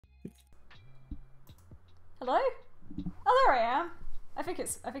Hello? Oh, there I am. I think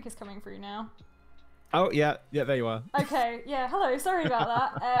it's coming through now. Oh yeah, there you are. Okay, yeah. Hello. Sorry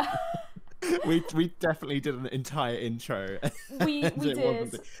about that. We definitely did an entire intro. We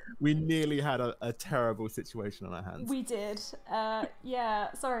did. We nearly had a terrible situation on our hands. We did.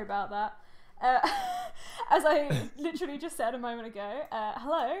 Yeah. Sorry about that. Uh, as I literally just said a moment ago,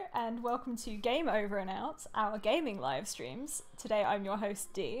 hello and welcome to Game Over and Out, our gaming live streams. Today I'm your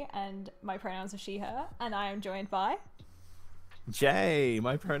host Dee, and my pronouns are she/her, and I am joined by Jay.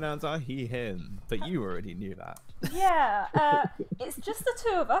 My pronouns are he/him, but you already knew that. Yeah. It's just the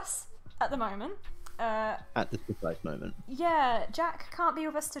two of us at the moment. At this precise moment. Yeah, Jack can't be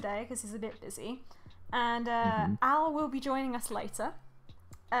with us today because he's a bit busy, and Al will be joining us later.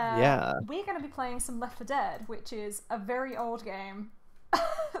 Yeah. We're going to be playing some Left 4 Dead, which is a very old game.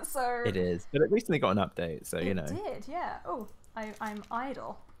 So It is, but it recently got an update, so you know. It did, yeah. Oh, I'm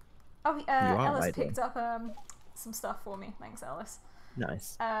idle. Oh, You are Ellis idle. picked up some stuff for me. Thanks, Ellis.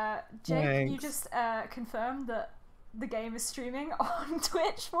 Nice. Jake, Thanks. you just confirmed that the game is streaming on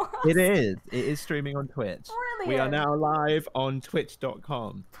Twitch for us. It is. It is streaming on Twitch. Brilliant. We are now live on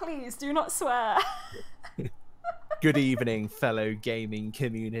twitch.com. Please do not swear. Good evening, fellow gaming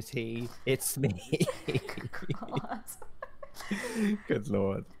community. It's me. God. Good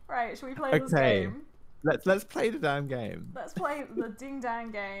lord. Right, should we play this Okay. game? Let's play the damn game. Let's play the ding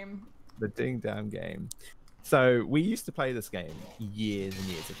dang game. The ding damn game. So we used to play this game years and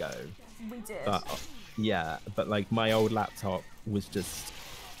years ago. We did. But like my old laptop was just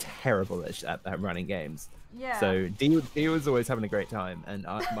terrible at running games. Yeah. So Dee was always having a great time, and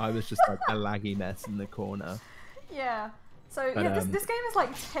I was just like a laggy mess in the corner. Yeah. So But, yeah, this game is like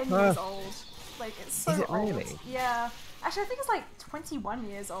 10 years old. Like it's so Is it old. really? Yeah. Actually, I think it's like 21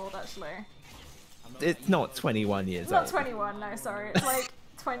 years old. Actually. It's not 21 years Not old. 21. No, sorry. It's like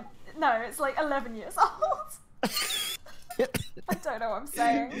 20. No, it's like 11 years old. I don't know what I'm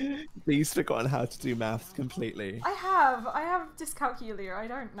saying. Dee's forgotten how to do maths completely. I have dyscalculia. I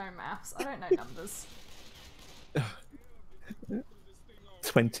don't know maths. I don't know numbers.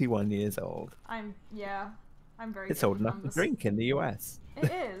 21 years old. I'm very. It's good old with enough numbers. to drink in the US.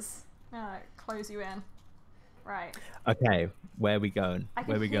 It is. No, close you in. Right. Okay, where are we going?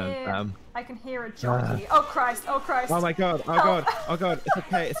 Where we going? I can hear a jockey. Oh Christ! Oh Christ! Oh my god! Oh god! Oh god! It's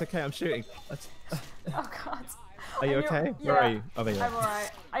okay! It's okay! I'm shooting. Oh God! Are you I knew- okay? Yeah, Where are you? Oh, there you I'm are.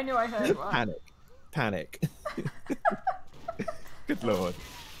 alright. I knew I heard one. Panic! Good lord.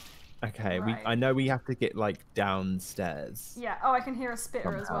 Okay, Right. I know we have to get like downstairs. Yeah. Oh, I can hear a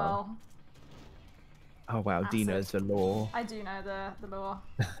spitter as Somehow. well. Oh wow, Dee Acid. knows the law. I do know the law.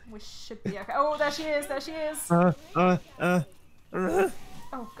 We should be okay. Oh, there she is. There she is. Uh.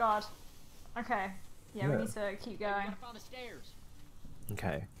 Oh God. Okay. Yeah, we need to keep going.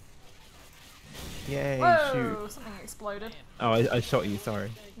 Okay. Yay! Whoa! Shoot. Something exploded. Oh, I shot you.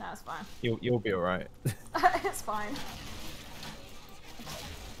 Sorry. No, it's fine. You'll be alright. It's fine.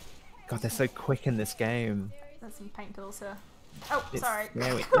 God, they're so quick in this game. There's some paint pills here. Oh, It's sorry.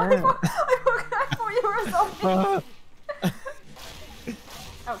 scary. I thought you were a zombie. Ah.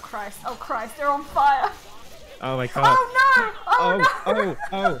 Oh Christ! Oh Christ! They're on fire! Oh my god. Oh no! Oh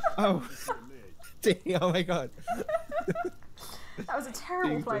no! Oh. Dee, oh my god. That was a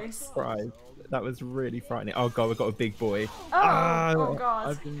terrible Jesus place. Christ. That was really frightening. Oh god, we've got a big boy. Oh, oh God.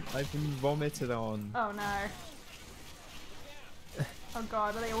 I've been vomited on. Oh no. Oh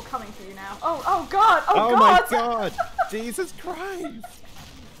God, are they all coming for you now? Oh God! Oh Oh God! my god! Jesus Christ!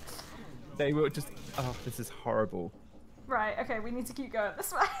 They were just. Oh, this is horrible. Right, okay, we need to keep going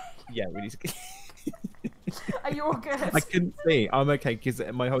this way. Yeah, we need to. Are you all good? I couldn't see. I'm okay because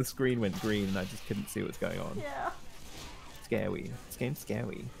my whole screen went green and I just couldn't see what's going on. Yeah. Scary. This game's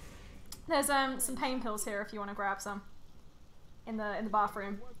scary. There's some pain pills here if you want to grab some. In the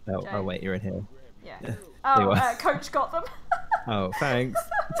bathroom. Oh, Jay. oh wait, you're in here. Yeah. you Oh, are. Coach got them. Oh, thanks.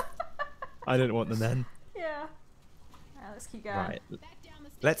 I didn't want them then. Yeah. Let's keep going. Right.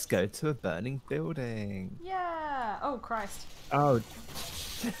 Let's go to a burning building. Yeah. Oh Christ. Oh.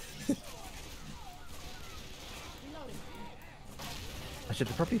 I should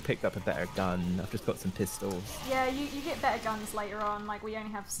have probably picked up a better gun. I've just got some pistols. Yeah, you get better guns later on. Like we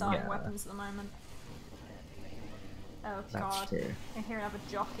only have starting Yeah. weapons at the moment. Oh That's God. true. I hear another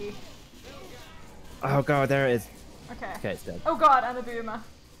jockey. Oh god, there it is. Okay. Okay, it's dead. Oh God, and a boomer.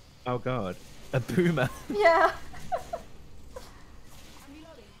 Oh god. A boomer. Yeah.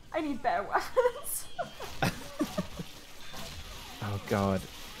 I need better weapons. Oh god.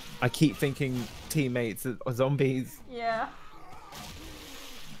 I keep thinking teammates are zombies. Yeah.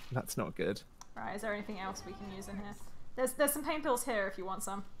 That's not good. Right, is there anything else we can use in here? There's some pain pills here if you want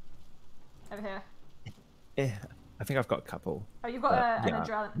some. Over here. I think I've got a couple. Oh, you've got But,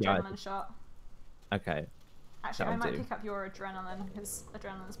 an yeah, adrenaline shot. Okay. Actually, I might do. pick up your adrenaline because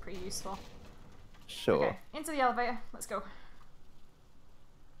adrenaline's pretty useful. Sure. Okay, into the elevator. Let's go.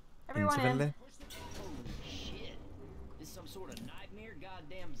 Everyone Into the in. lift. Holy shit. This is some sort of nightmare,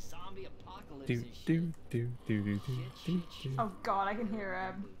 goddamn zombie apocalypse Do and shit. do. Oh god, I can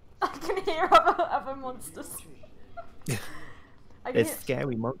hear I can hear other monsters. I can There's hear...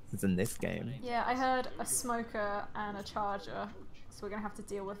 scary monsters in this game. Yeah, I heard a smoker and a charger, so we're gonna have to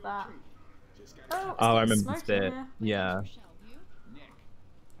deal with that. Oh, Oh, I it's remember this smoky in bit. here. Yeah. Nick,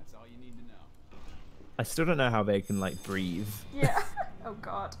 that's all you need to know. I still don't know how they can like breathe. Yeah. Oh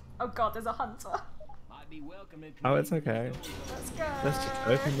god. Oh god, there's a hunter. Might be welcome if Oh, it's okay. Let's go. Let's just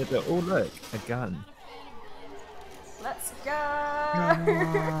open the door. Oh, look, a gun. Let's go. Come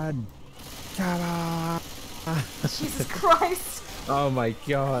on. Come on. Jesus Christ. Oh my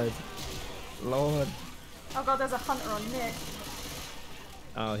god. Lord. Oh god, there's a hunter on Nick.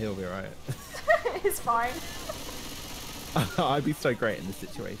 Oh, he'll be right. It's fine. I'd be so great in this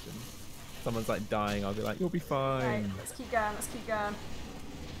situation. Someone's like dying, I'll be like, you'll be Right, fine. let's keep going, let's keep going.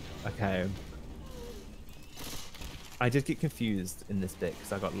 Okay. I did get confused in this bit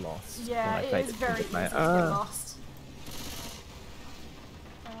because I got lost. Yeah, when I it played is it. very It's easy like, to get lost.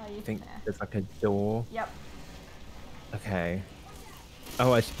 I think There. there's like a door. Yep, Okay.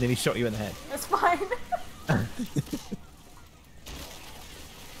 Oh, I nearly shot you in the head. it's fine.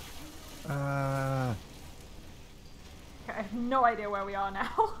 Okay, I have no idea where we are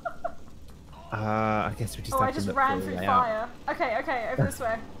now. I guess we just Oh, have I to just look ran for a through way out. fire. Okay, okay, over this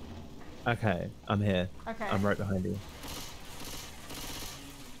way. Okay, I'm here. Okay. I'm right behind you.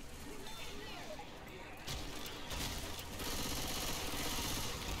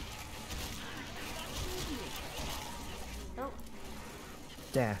 Oh.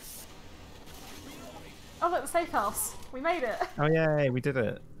 Death. Oh, look, the safe house. We made it. Oh yay, we did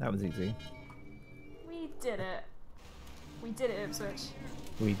it. That was easy. We did it. We did it, Ipswich.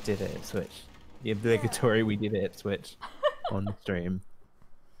 We did it, Switch. The obligatory we did it, Switch. On the stream.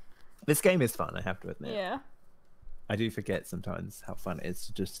 This game is fun, I have to admit. Yeah. I do forget sometimes how fun it is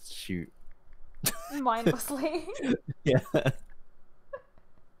to just shoot. Mindlessly. Yeah.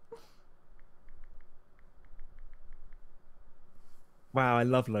 Wow, I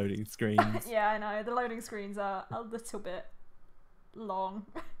love loading screens. Yeah, I know. The loading screens are a little bit long.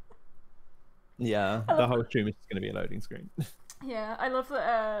 Yeah, the whole stream is just going to be a loading screen. Yeah, I love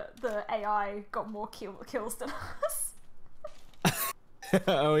that the AI got more kills than us.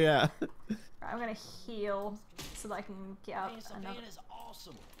 Oh yeah. Right, I'm gonna heal so that I can get out Man, another. Savannah's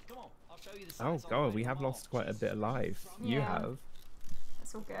awesome. Come on, I'll show you the Oh sights on the god, way. we have Come on. lost quite a bit of life. You Yeah. have.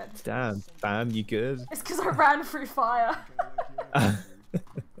 It's all good. Damn, Bam, you good? It's because I ran through fire. I Is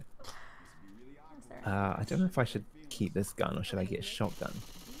there- don't know if I should keep this gun or should I get a shotgun?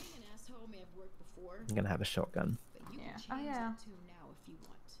 I'm gonna have a shotgun. Yeah. Oh yeah.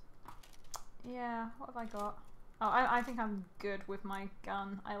 Yeah. What have I got? Oh, I think I'm good with my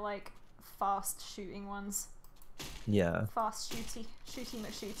gun. I like fast shooting ones. Yeah, Fast shooty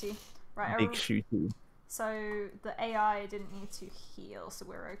McShooty. Right. big shooty. So the AI didn't need to heal, so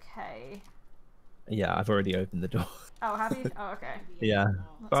we're okay. Yeah, I've already opened the door. Oh, have you? Oh, okay. Yeah.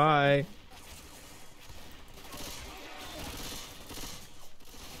 That's Bye.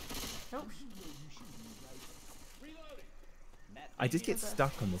 Oh, I did get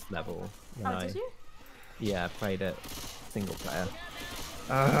stuck on this level when oh, I did you? yeah played it single player.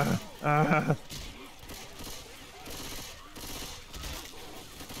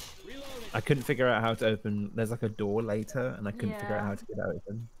 I couldn't figure out how to open. There's like a door later, and I couldn't figure out Yeah. how to get it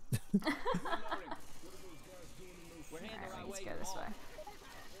open. We're heading the Alright, right we need way. to go this come on. way.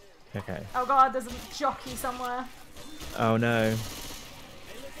 Okay. Oh god, there's a jockey somewhere. Oh no.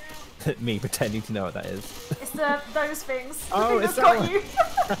 Me pretending to know what that is. It's those things. The Oh, thing it's that's got that you.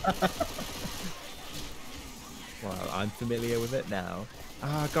 Well, I'm familiar with it now.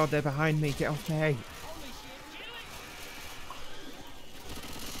 Ah, God, they're behind me. Get off me.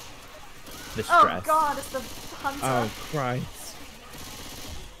 The Oh stress. god, it's the hunter. Oh, Christ.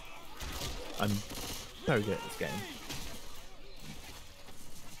 I'm so good at this game.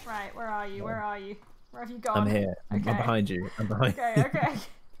 Right, where are you? Where are you? Where have you gone? I'm here. I'm Okay. behind you. I'm behind Okay, okay.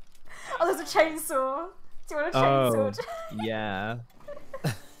 Oh, there's a chainsaw. Do you want a Oh, chainsaw? yeah.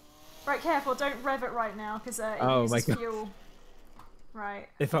 Right, careful. Don't rev it right now, because it Oh my uses God. fuel. Right.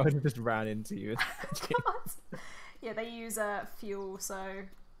 If I would have just ran into you. Yeah, they use fuel, so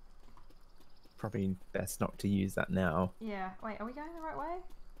Probably best not to use that now. yeah. Wait, are we going the right way?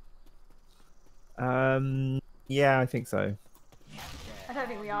 Yeah, I think so. I don't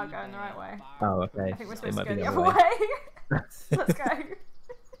think we are going the right way. Oh, okay. I think we're It supposed to might go be the other way. Let's go.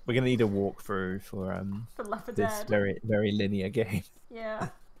 We're gonna need a walkthrough for For Left 4 this Dead. very linear game. Yeah.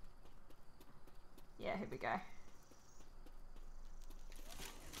 Yeah, here we go.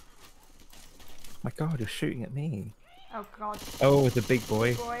 My God, you're shooting at me. Oh god. Oh, it's a big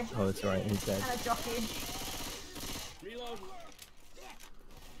boy. Boy. Oh, that's right. He's dead. And a jockey. Reload.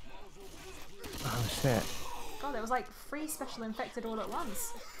 Oh shit. God, there was like 3 special infected all at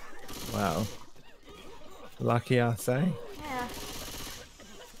once. Wow. Lucky I say. Yeah.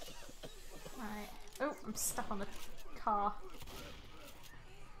 Right. Oh, I'm stuck on the car.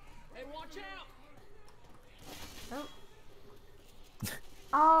 Hey, watch out! Oh.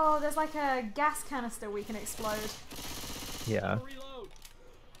 Oh, there's like a gas canister we can explode. Yeah. Reload.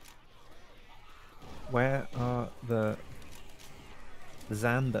 Where are the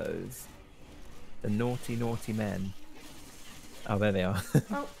Zambos? The naughty, naughty men. Oh, there they are.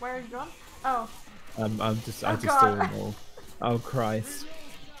 Oh, where have you gone? Oh. I Oh, just saw God. them all. Oh Christ.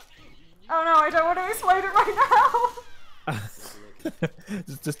 Oh no, I don't want to explode it right now!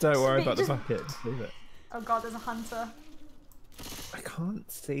 just don't worry me, about the just- bucket. Just leave it. Oh god, there's a hunter. I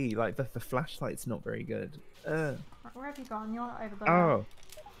can't see. Like the flashlight's not very good. Right, where have you gone? You're over there. Oh.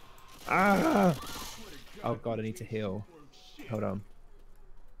 Ah. Oh God, I need to heal. Hold on.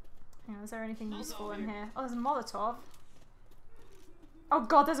 Hang on, is there anything useful in here? Oh, there's a Molotov. Oh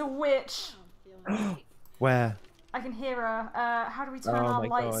god, there's a witch! Where? I can hear her. How do we turn Oh our my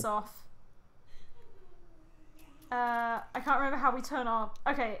lights God. off? I can't remember how we turn our...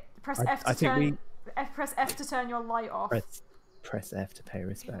 Okay, press F to I think turn... Press F to turn your light off. Press F to pay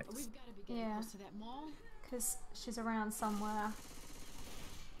respects. We've got to be getting Yeah. close to that mall. Because she's around somewhere.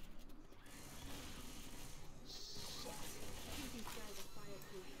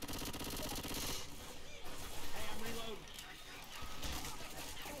 Hey, I'm reloading.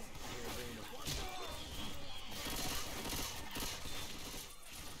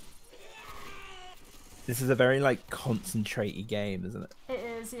 This is a very like concentrated game, isn't it? It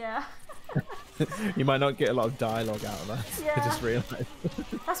is, yeah. You might not get a lot of dialogue out of that. I Yeah. just realised.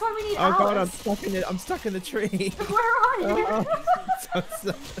 That's why we need Oh God, I'm hours. stuck in it. I'm stuck in the tree. Where are you? Oh.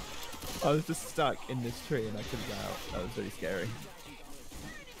 I was just stuck in this tree and I couldn't get out. That was really scary.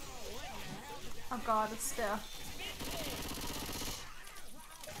 Oh god, it's still. Run,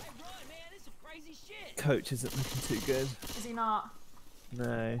 man, this is crazy shit. Coach isn't looking too good. Is he not?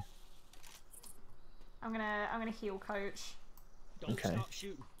 No. I'm gonna heal Coach. Don't Okay. stop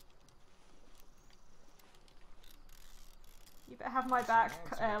shooting. You better have my back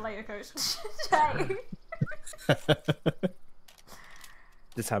later, Coach. Jay.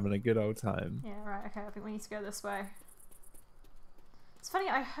 Just having a good old time. Yeah, right, okay, I think we need to go this way. It's funny,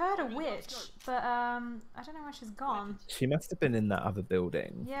 I heard a witch, but I don't know where she's gone. She must have been in that other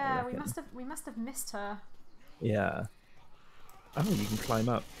building. I Yeah, we reckon. must have missed her. Yeah. Oh, you can climb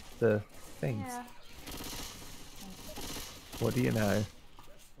up the things. Yeah. What do you know?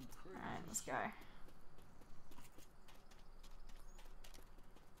 Alright, let's go.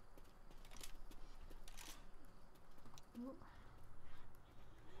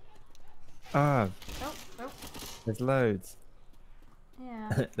 Ah, Oh, oh, there's loads.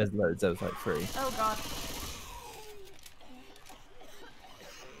 yeah. There's loads. There was like 3. Oh god.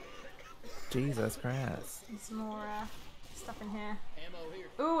 Jesus Christ. There's some more stuff in here. Ammo here.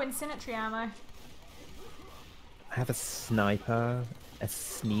 Ooh, incendiary ammo. I have a sniper, a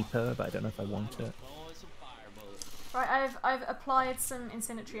sniper, but I don't know if I want it. Throwing some fire bullets. Right, I've applied some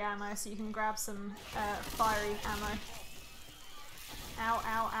incendiary ammo so you can grab some fiery ammo. Ow,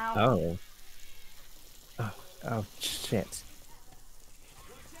 ow, ow. Oh. Oh shit.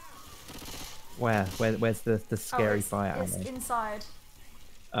 Where's the scary it's, fire it's ammo? inside.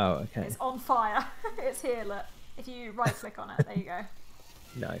 Oh, okay. It's on fire. It's here, look. If you right click on it, there you go.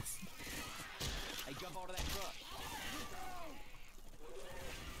 Nice. Hey, jump out of that truck.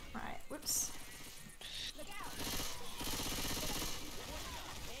 Right, whoops.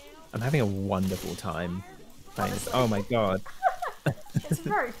 I'm having a wonderful time playing this. Oh my god. It's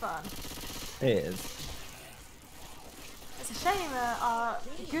very fun. It is. It's a shame that our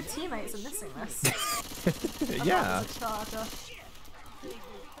good teammates are missing this. I Yeah. love this charger.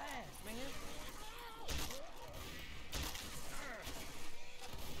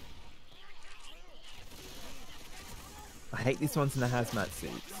 I hate these ones in the hazmat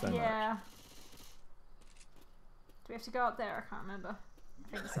suits so much. Yeah. Do we have to go up there? I can't remember.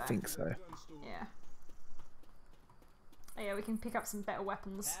 I think so. I think so. Yeah. Oh yeah, we can pick up some better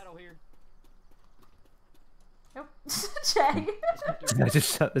weapons. Battle here. Nope. Jay! I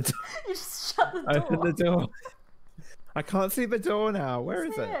just shut the door. You just shut the Open door. the door. I can't see the door now. Where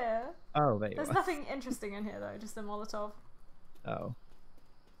is it? Here. Oh, there you There's are. nothing interesting in here though, just a Molotov. Oh.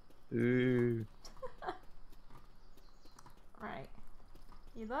 Ooh. Right.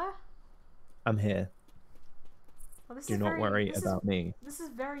 You there? I'm here. Well, this Do is not very, worry this about me. This is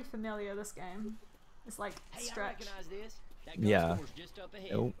very familiar, this game. It's like Hey, I stretch. recognize this. That Yeah. gun store's just up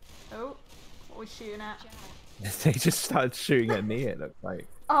ahead. Oh. Oh, what are we shooting at? They just started shooting at me, it looked like.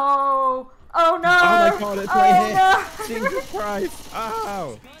 Oh! Oh no! Oh my god, it's oh, right no! here! Jesus Christ!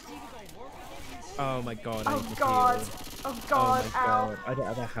 Oh! Oh my god, I Oh need to god! heal. Oh Oh god! my Ow! god, I don't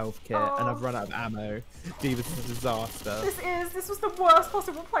have a health kit, and Oh. I've run out of ammo. Dude, this is a disaster. This was the worst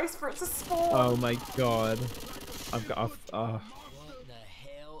possible place for it to spawn. Oh my god. I've got off. Oh. What the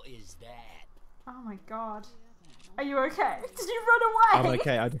hell is that? Oh my god. Are you okay? Did you run away? I'm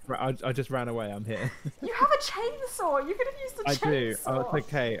okay, I just ran away, I'm here. You have a chainsaw. You could have used the I do. chainsaw. Oh, it's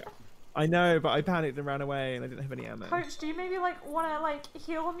okay. I know, but I panicked and ran away, and I didn't have any ammo. Coach, do you maybe like want to like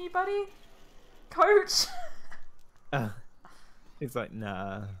heal me, buddy? Coach. He's like,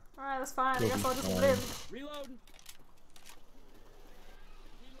 nah. Alright, that's fine. I You'll guess be I'll just fine. live. Reloading.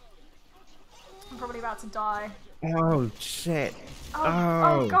 I'm probably about to die. Oh shit. Oh,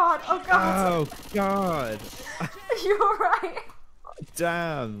 oh god. Oh god. Oh god. You alright?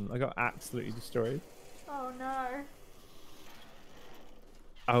 Damn. I got absolutely destroyed. Oh no.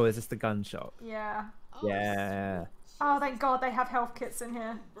 Oh, is this the gun shop? Yeah. Yeah. Oh, thank god they have health kits in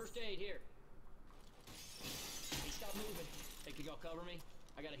here. First aid here. Hey, stop moving. Hey, can y'all cover me?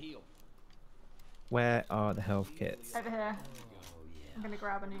 I gotta heal. Where are the health kits? Over here. Oh yeah. I'm gonna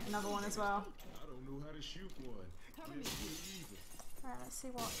grab another one as well. I don't know how to shoot one. Alright, let's see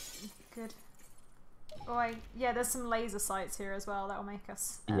what good. Oh, yeah, there's some laser sights here as well. That'll make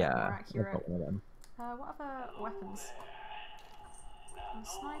us more Yeah. I've accurate. got one of them. What other weapons? Some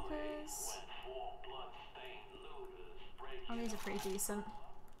snipers. Oh, these are pretty decent.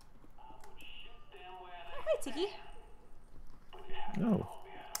 Oh, hey, Tiggy. Oh.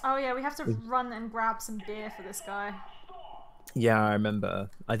 Oh yeah, we have to run and grab some beer for this guy. Yeah, I remember.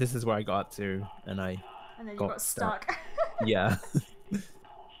 This is where I got up to, and I And then you got got stuck. yeah.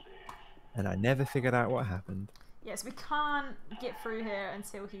 And I never figured out what happened. Yes, we can't get through here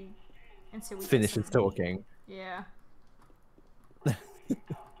until we get Finishes some- talking. Yeah.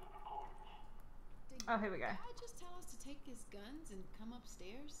 Oh, here we go. Did I just tell us to take his guns and come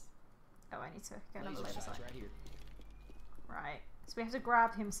upstairs? Oh, I need to get another Laser laser sights sight. right here. Right. So we have to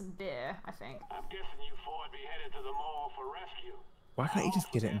grab him some beer, I think. I'm guessing you four be headed to the mall for rescue. Why can't he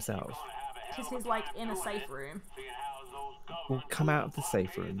just get it himself? Because he's like in a safe room. Seeing how those Well, government come out of the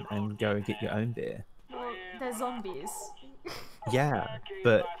safe room and go and get your own beer. Well, they're zombies. Yeah,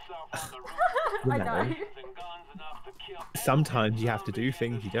 but I know. know. and guns enough to kill sometimes you have to do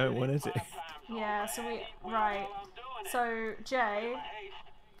things you don't want to do. Yeah, so right. So Jay,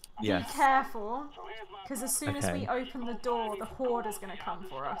 Yes. be careful, because as soon as we Okay. open the door, the horde is going to come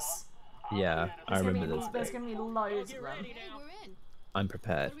for us. Yeah, I There's remember gonna this be, there's bit. going to be loads of them. Ready Hey, now. we're in. I'm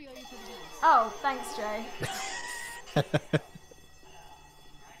prepared. What do we owe you for the guns? Oh, thanks, Jay.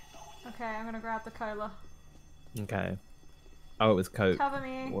 Okay, I'm going to grab the cola. Okay. Oh, it was Coke. Cover It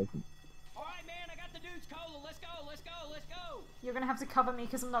me. wasn't. All right, man. I got the dude's cola. Let's go. Let's go. Let's go. You're going to have to cover me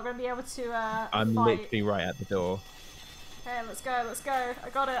because I'm not going to be able to I'm fight. literally right at the door. Okay, let's go, let's go. I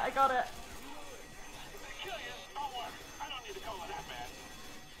got it, I got it. kill you. Don't worry. I don't need to go that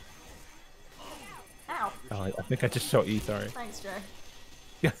bad. Ow. Oh, I think I just shot you, sorry. Thanks,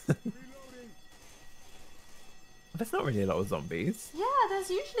 Jay. There's not really a lot of zombies. Yeah,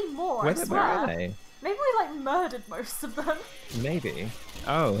 there's usually more, Where, I where are swear. they? Maybe we like murdered most of them. Maybe.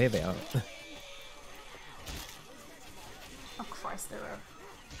 Oh, here they are. Oh Christ, they're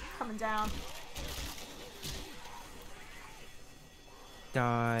coming down.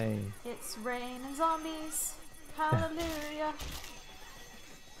 Die. It's raining zombies. Hallelujah.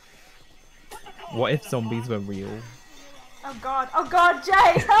 What if zombies were real? Oh God,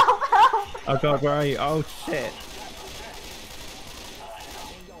 Jay, help, help! Oh god, where are you? Oh shit.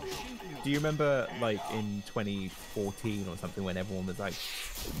 Do you remember, like, in 2014 or something when everyone was like,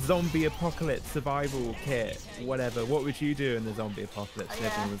 zombie apocalypse survival kit, whatever, what would you do in the zombie apocalypse? Oh, And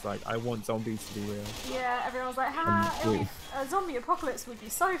yeah. everyone was like, I want zombies to be real. Yeah, everyone was like, ha, a zombie apocalypse would be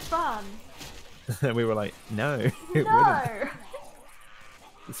so fun. And we were like, no, it wouldn't. No!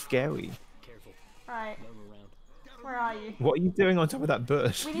 It's scary. Careful. Right, Lower around. where are you? What are you doing on top of that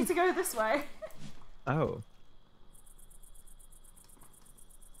bush? We need to go this way. Oh.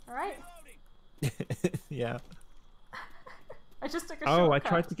 Alright. Yeah. I just took a Oh, I shortcut.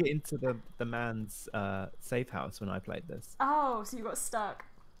 tried to get into the man's safe house when I played this. Oh, so you got stuck.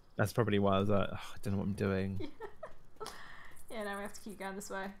 That's probably why I was like, oh, I don't know what I'm doing. Yeah, no, we have to keep going this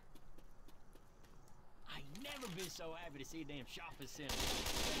way. I ain't never been so happy to see a damn shopping center.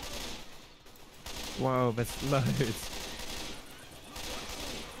 Whoa, there's loads.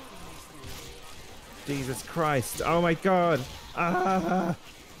 Jesus Christ! Oh my God! Ah!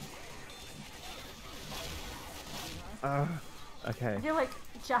 Okay. I feel like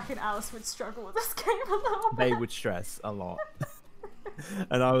Jack and Alice would struggle with this game a little bit. They would stress a lot.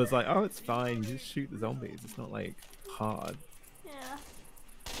 And I was like, oh, it's fine. You just shoot the zombies. It's not like hard. Yeah.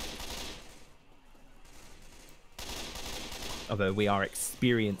 Although we are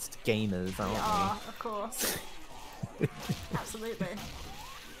experienced gamers, aren't We are, of course. Absolutely.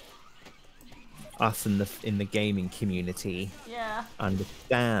 Us in the gaming community Yeah.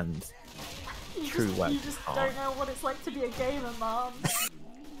 understand You true just, work. you just don't know what it's like to be a gamer, Mom.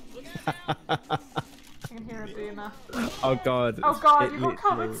 I can hear a boomer. Oh God. Oh God, it you got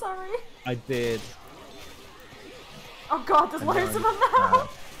covered, literally- sorry. I did. Oh God, there's loads of them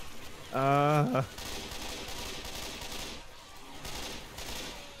now.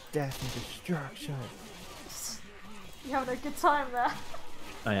 Death and destruction. You having a good time there?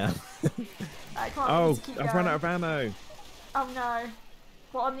 I am. Alright, come on, we Oh, need to keep I've going. run out of ammo. Oh no.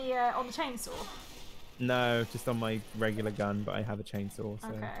 What, on the chainsaw? No, just on my regular gun, but I have a chainsaw. So.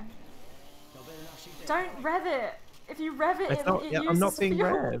 Okay. Don't rev it. If you rev it, It's not- it yeah, uses I'm not being fuel.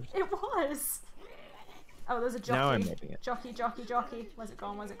 revved. It was. Oh, there's a jockey. Now I'm revving it. Jockey, jockey, jockey. Where's it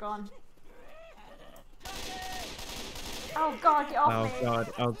gone? Where's it gone? Oh God, get off Oh me.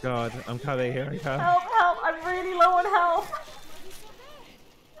 God, oh God, I'm coming, here I come. Help, help, I'm really low on health.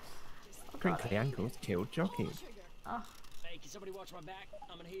 Crinkly ankles killed jockey. Oh, Hey, can somebody watch my back?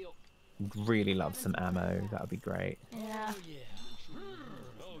 I'm gonna heal. Really love some ammo, that would be great. yeah. Oh yeah.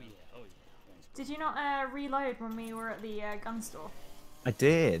 Oh yeah. Oh yeah. Did you not reload when we were at the gun store? I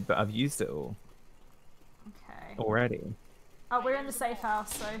did, but I've used it all Okay. already. Oh, we're in the safe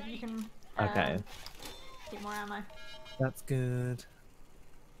house, so you can Okay, get more ammo. that's good.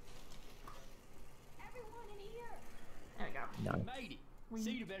 There we go. No, Made it. We-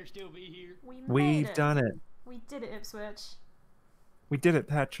 Cedar better still be here. We made we've it. done it. We did it, Ipswich. We did it,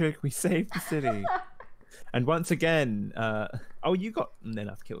 Patrick. We saved the city. And once again, oh, you got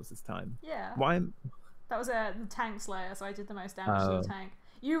enough kills this time. Yeah. Why? am- That was the tank slayer, so I did the most damage to Oh. the tank.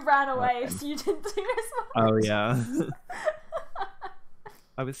 You ran away, Okay. so you didn't do as much. Oh yeah.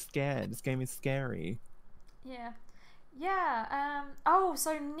 I was scared. This game is scary. Yeah. Yeah, oh,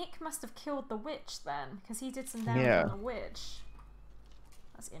 so Nick must have killed the witch then, because he did some damage Yeah. on the witch.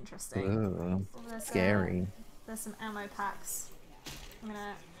 That's interesting. Ugh, Well, there's, scary. There's some ammo packs. I'm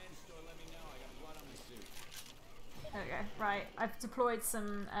gonna... There we go. Right, I've deployed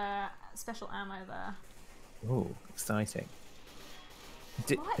some special ammo there. Oh, exciting.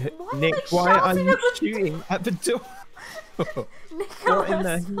 Why are Nick, they why are shouting you at the shooting at the door? Nicholas, What in the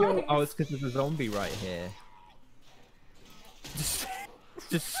hell? please. Oh, it's because there's a zombie right here.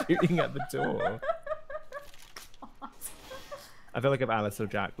 Just shooting at the door. I feel like if Alice or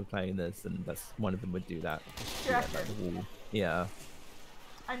Jack were playing this, and that's one of them would do that. Just shoot at the wall. Yeah,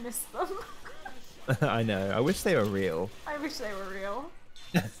 I miss them. I know. I wish they were real. I wish they were real.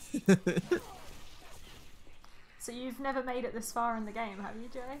 So you've never made it this far in the game, have you,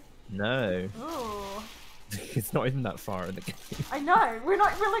 Jay? No, Ooh. it's not even that far in the game. I know. We're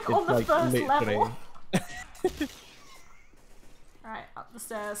like It's on the like first literally- level. Right, up the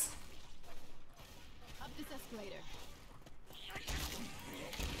stairs. Up this escalator.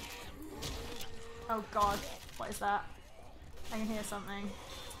 Oh God, what is that? I can hear something.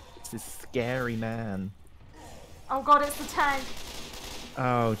 It's this scary man. Oh God, it's the tank.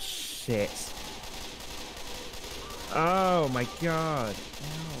 Oh shit. Oh my god.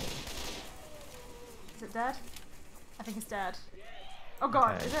 Ow. Is it dead? I think it's dead. Oh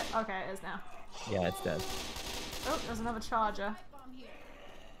God, Okay. is it? Okay, it is now. Yeah, it's dead. Oh, there's another charger. Bomb here.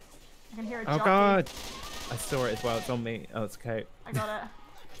 I can hear a Oh jockey. god! I saw it as well. It's on me. Oh, it's okay. I got it.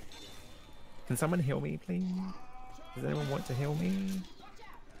 Can someone heal me, please? Does anyone want to heal me?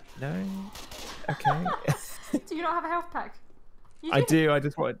 No? Okay. Do you not have a health pack? You I do. I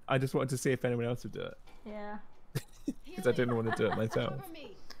just wanted to see if anyone else would do it. Yeah. Because I didn't want to do it myself. Cover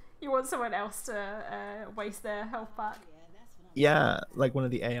me. You want someone else to waste their health pack? Yeah, that's what Yeah, like one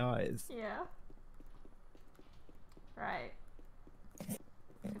of the AIs. Yeah. Right. I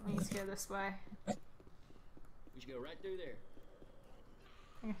think we need to go this way. We should go right through there.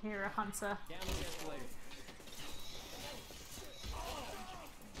 I can hear a hunter. Down the escalator.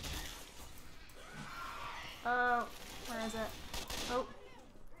 Oh, where is it? Oh.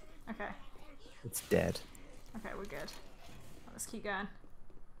 Okay. It's dead. Okay, we're good. Let's keep going.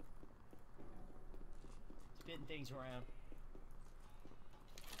 Spitting things around.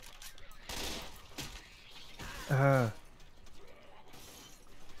 Uh,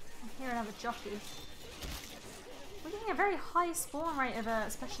 Here another jockey. We're getting a very high spawn rate of a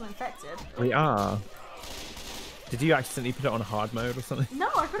special infected. we are. Did you accidentally put it on hard mode or something? No,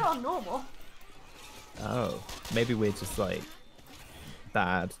 I put it on normal. Oh, maybe we're just like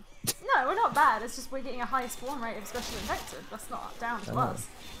bad. No, we're not bad. It's just we're getting a high spawn rate of special infected. That's not down to us.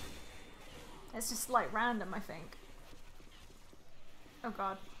 It's just like random, I think. Oh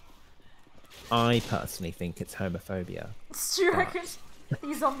god. I personally think it's homophobia. Do you reckon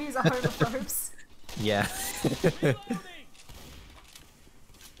these zombies are homophobes? Yeah.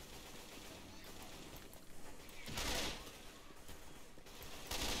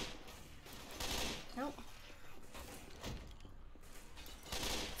 Oh.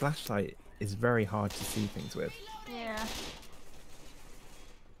 Flashlight is very hard to see things with. Yeah.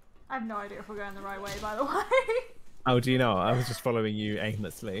 I have no idea if we're going the right way, by the way. Oh, do you know? I was just following you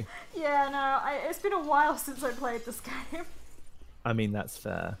aimlessly. Yeah, no, it's been a while since I played this game. I mean, that's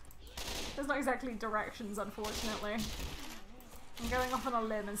fair. There's not exactly directions, unfortunately. I'm going off on a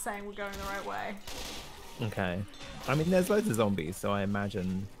limb and saying we're going the right way. Okay. I mean, there's loads of zombies, so I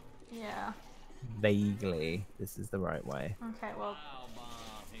imagine Yeah. vaguely this is the right way. Okay, well.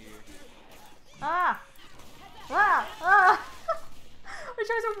 Ah! Ah! Ah! I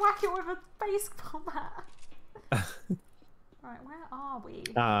tried to whack it with a baseball bat. Right, where are we?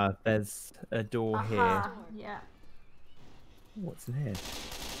 There's a door here. Aha, yeah. What's in here?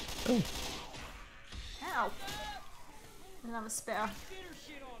 Oh, Ow! Another spitter.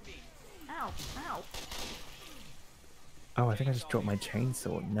 Ow! Ow! oh, I think I just dropped my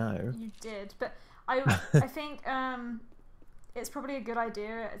chainsaw. No. You did, but I think it's probably a good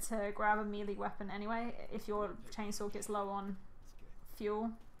idea to grab a melee weapon anyway if your chainsaw gets low on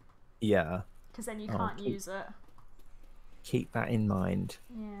fuel, Yeah. because then you Oh, can't keep- use it. Keep that in mind.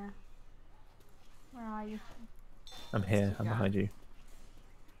 Yeah. Where are you? I'm here. keep I'm going. behind you. Is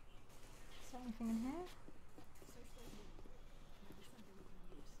there anything in here?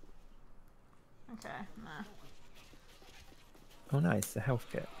 Okay, nah. Oh, nice. A health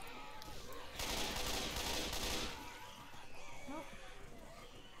kit. Nope.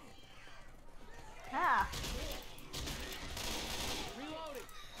 Ah!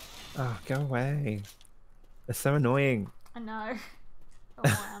 Oh, go away. They're so annoying. I know.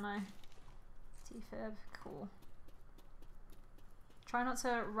 Oh, I know. T-fib, cool. Try not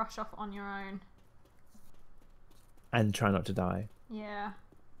to rush off on your own. And try not to die. Yeah.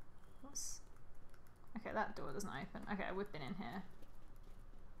 What's... Okay, that door doesn't open. Okay, we've been in here.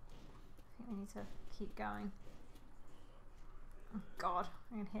 I think we need to keep going. Oh god,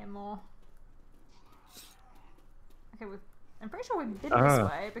 I can hear more. Okay, I'm pretty sure we've been this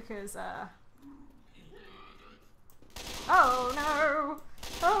way because, Oh no!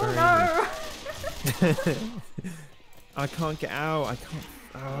 Oh Where no! I can't get out. I can't.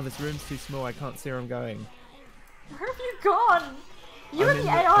 Oh, this room's too small. I can't see where I'm going. Where have you gone? You I'm and in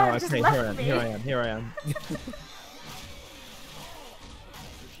the AI have oh, just okay, left me. Here I am. Here I am.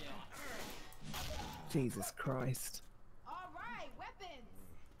 Jesus Christ. All right, weapons.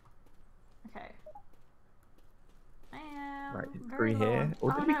 Okay. I am Right, very through here? low.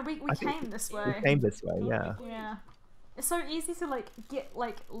 Or Oh did no, we I think came this way. We came this way, yeah. Yeah. It's so easy to like get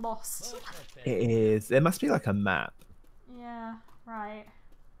like lost. It is. There must be like a map. Yeah, right.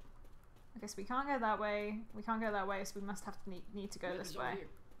 Okay, so we can't go that way. We can't go that way, so we must have to need to go this way.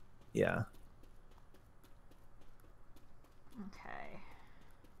 Yeah. Okay.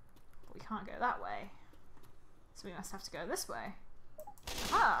 But we can't go that way. So we must have to go this way.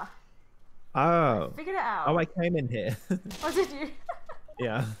 Ah! Oh. Figured it out. Oh, I came in here. Oh, did you?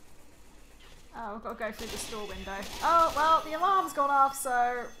 Yeah. Oh, we've got to go through the store window. Oh, well, the alarm's gone off,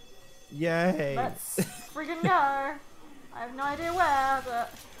 so Yay. let's friggin' go. I have no idea where,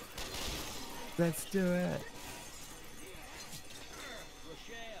 but... Let's do it.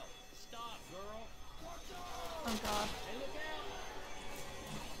 Rochelle, stop, girl. Oh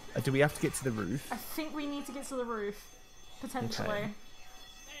god. Do we have to get to the roof? I think we need to get to the roof. Potentially. Okay. Man,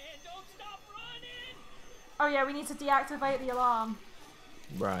 don't stop running! Oh yeah, we need to deactivate the alarm.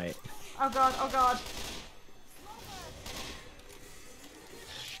 Right. Oh god, oh god.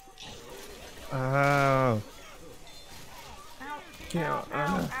 Oh. Ow. Get Ow, out.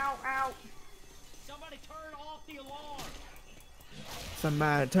 ow, ow, ow. Somebody turn off the alarm!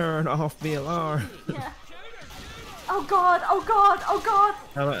 Somebody turn off the alarm. Yeah. Oh god, oh god, oh god!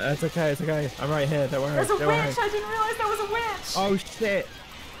 No, that's okay, it's okay. I'm right here, don't worry. There's a don't witch! worry. I didn't realise there was a witch! Oh shit!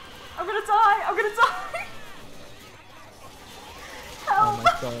 I'm gonna die! I'm gonna die! Oh Help!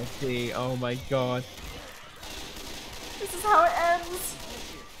 my god, Dee. Oh my god. This is how it ends!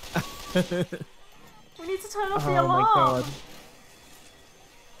 We need to turn off the Oh alarm. my god.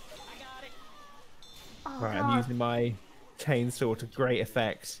 I got it. Oh Right, god. I'm using my chainsaw to great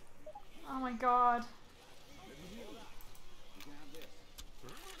effect. Oh my god.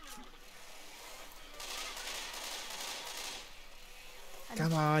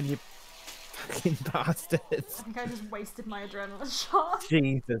 Come on, you fucking bastards. I think I just wasted my adrenaline shot.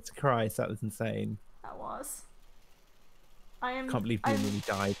 Jesus Christ, that was insane. That was. I am. Can't believe you nearly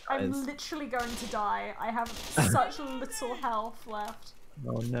died, I'm guys. literally going to die. I have such little health left.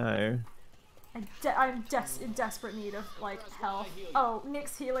 Oh no. I'm in desperate need of like health. Oh,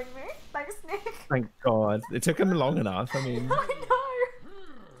 Nick's healing me. Thanks, Nick. Thank God. It took him long enough. I mean, I know.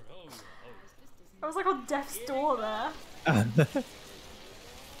 I was like on death's door there.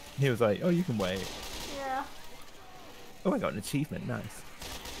 he was like, "Oh, you can wait." Yeah. Oh, I got an achievement. Nice.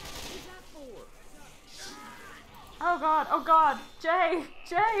 Oh god. Oh god. Jay.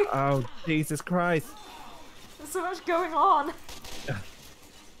 Jay. Oh, Jesus Christ. There's so much going on.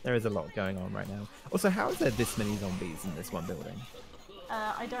 There is a lot going on right now. Also, how is there this many zombies in this one building?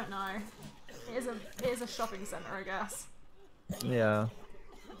 I don't know. It is a shopping center, I guess. Yeah.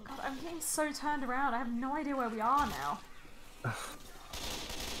 God, I'm getting so turned around. I have no idea where we are now.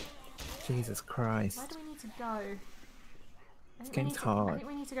 Jesus Christ. Where do we need to go? This game's hard. I think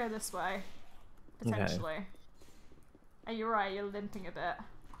we need to go this way. Potentially. Are you right? You're limping a bit.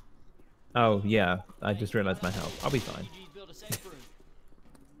 Oh, yeah. I just realized my health. I'll be fine. Build a safe room.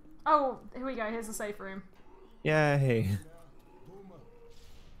 Oh, here we go. Here's the safe room. Yay.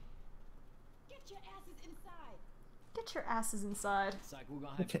 Get your asses inside. Get your asses inside. It's like we're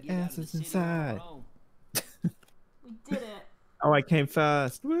gonna have Get to your get out of the asses city on our inside. own. We did it. Oh, I came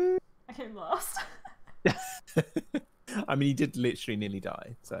first. Woo. I came last. I mean, he did literally nearly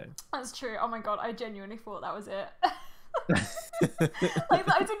die, so. That's true. Oh my god, I genuinely thought that was it. Like,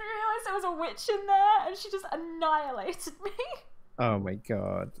 I didn't realise there was a witch in there, and she just annihilated me. Oh my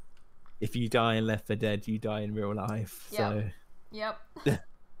god. If you die in Left 4 Dead, you die in real life. So Yep.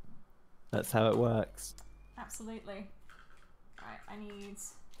 that's how it works. Absolutely. Right, I need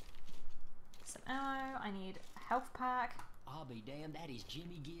some ammo. I need a health pack. I'll be damned, that is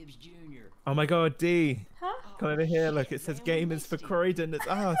Jimmy Gibbs Jr. Oh my god, Dee. Huh? Come over here. Look, it says Gamers for Croydon. It's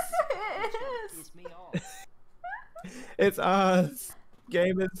us. It is. Piss me off. It's us.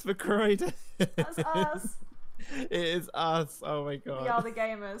 Gamers for Croydon. That's us. It is us. Oh my god. We are the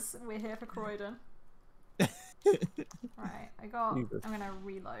gamers. We're here for Croydon. Right, Jesus. I'm gonna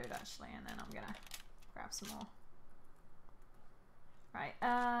reload actually, and then I'm gonna grab some more. Right,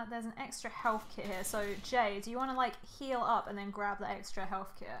 there's an extra health kit here. So Jay, do you want to like heal up and then grab the extra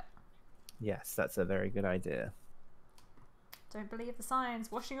health kit? Yes, that's a very good idea. Don't believe the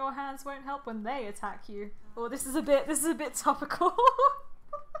signs. Washing your hands won't help when they attack you. Oh, this is a bit topical.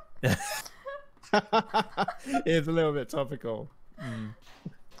 It's a little bit topical. Right.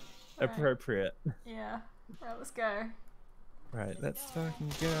 Appropriate. Yeah. Right, let's go. Right, let's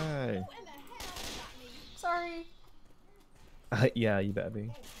fucking go. Sorry. Yeah, you better be.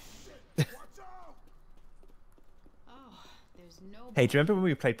 Oh, there's no. Hey, do you remember when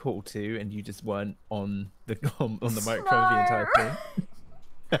we played Portal 2 and you just weren't on the microphone the entire thing?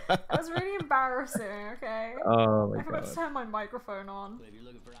 That was really embarrassing, okay? Oh my I forgot to god. turn my microphone on. If you're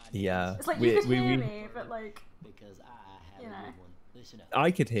looking for ideas, Yeah. It's like you could hear me, but like, because I have You a know. good one. Listen up. I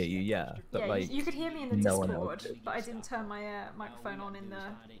could hear you, yeah, but yeah, like, you could hear me in the no one Discord, else. but I didn't turn my microphone on in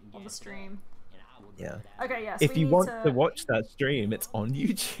the stream. And I will yeah. Okay, yeah. So If we you need want to watch that stream, it's on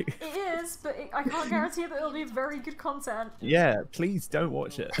YouTube. It is, but I can't guarantee that it'll be very good content. Yeah, please don't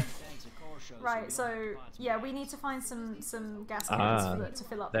watch it. thanks to car shows, Right, so we so all can find some yeah, gas. we need to find some gas cans to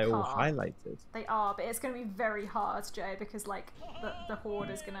fill up the They're all car. highlighted. They are, but it's going to be very hard, Jay, because like the horde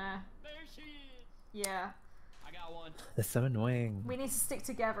is gonna. There she is. Yeah, I got one. They're so annoying. we need to stick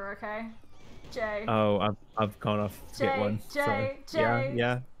together, okay? Jay, Oh, I've gone off Jay, hit one. Jay, so, Jay.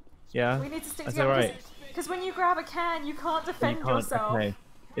 Yeah. we need to stick That's together. alright. Because when you grab a can, you can't You defend can't. yourself. Okay.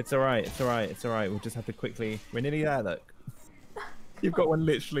 It's alright. We'll just have to quickly. We're nearly there. Look. You've got one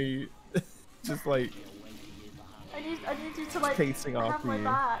literally, just like I need you to like Chasing have after my you.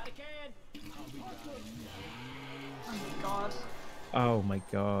 back. Can. Oh my god, Oh my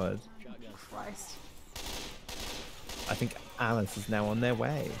god. Christ. I think Alice is now on their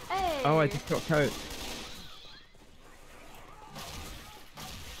way. Hey. Oh, I just got coat.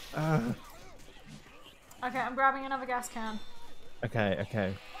 Okay, I'm grabbing another gas can.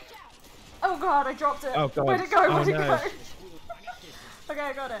 Okay. Oh god, I dropped it. Oh, God. Where'd it go? Oh, Where'd it no. go? Okay,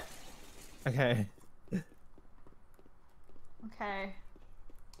 I got it. Okay. Okay.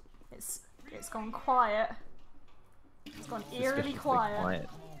 It's gone quiet. It's gone eerily Suspiciously quiet.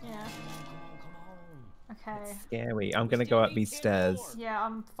 Yeah. Okay. Scary. I'm gonna go up these stairs. Yeah,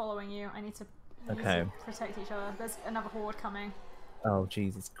 I'm following you. I need to, we need Okay. to protect each other. There's another horde coming. Oh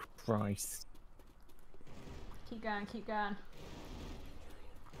Jesus Christ. Keep going, keep going.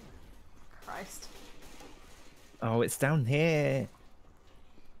 Christ. Oh, it's down here.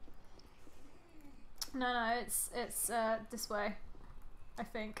 No, it's this way. I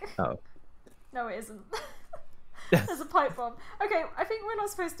think. Oh. No, it isn't. There's a pipe bomb. Okay, I think we're not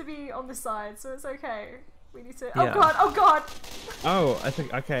supposed to be on this side, so it's okay. We need to. Yeah. Oh god! Oh god! Oh, I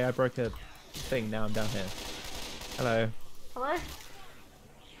think. Okay, I broke a thing. Now I'm down here. Hello. Hello?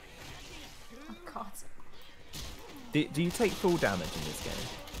 Oh god. Do you take full damage in this game?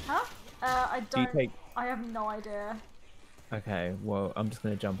 Huh? I Do you don't. take? I have no idea. Okay. Well, I'm just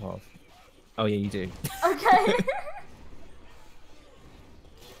gonna jump off. Oh yeah, you do. Okay.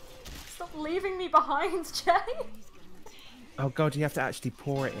 Stop leaving me behind, Jay. Oh god, you have to actually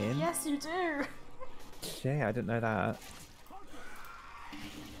pour it in. Yes, you do. Jay, I didn't know that.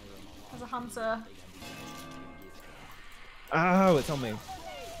 There's a hunter. Oh, it's on me.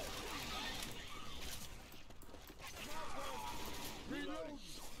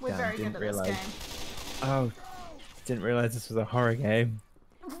 We're Damn, very good didn't at realise. this game. Oh, didn't realize this was a horror game.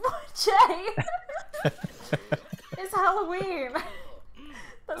 Jay! It's Halloween!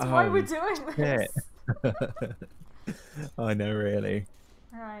 That's why we're doing this! Shit. I know, really.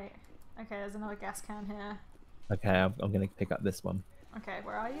 Right. Okay, there's another gas can here. Okay, I'm gonna pick up this one. Okay,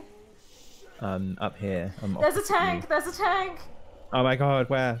 where are you? Up here. There's a tank! There's a tank! Oh my god,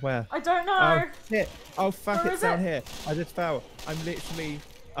 where? I don't know! Oh shit! Oh fuck, Where it's is down it? here. I just fell. I'm literally.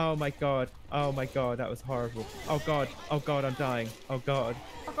 Oh my god. Oh my god, that was horrible. Oh god. Oh god, I'm dying. Oh god.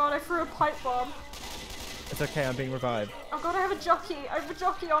 Oh god, I threw a pipe bomb. It's okay, I'm being revived. Oh god, I have a jockey! I have a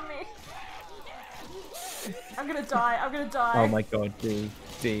jockey on me! I'm gonna die, I'm gonna die. Oh my god, D.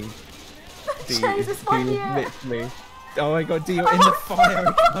 Chase, this might be it. Literally. Oh my god, D, you're in the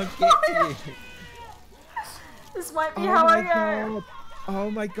fire. I can't get to you. This might be Oh how I my go. god.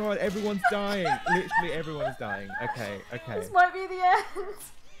 Oh my god, everyone's dying. Literally everyone is dying. Okay. This might be the end.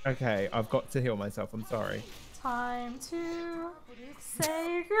 Okay, I've got to heal myself. I'm sorry. Time to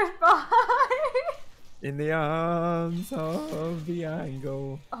say goodbye. In the arms of the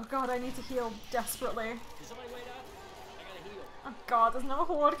angle. Oh god, I need to heal desperately. Can somebody wait up? I gotta heal. Oh god, there's another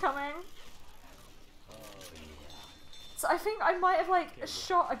horde coming. So I think I might have like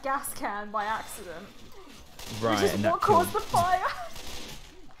shot a gas can by accident. Right, Which is and what that caused the killed- fire.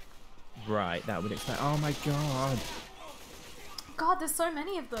 Right, that would explain. Oh my god. God, there's so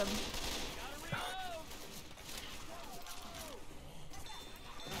many of them.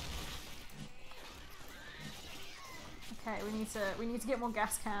 Okay, we need to get more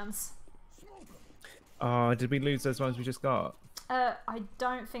gas cans. Oh, did we lose those ones we just got? I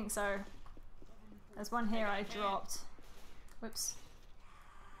don't think so. There's one here I dropped. Whoops.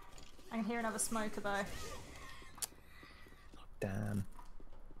 I can hear another smoker though. Damn.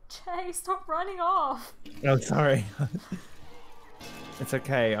 Jay, stop running off! Oh, sorry. It's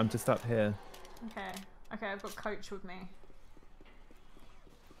okay, I'm just up here. Okay. Okay, I've got Coach with me.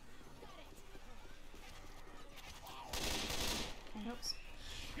 Oops.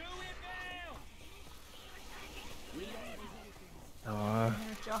 Oh,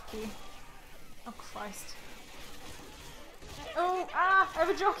 You're a jockey. Oh Christ. Oh, I have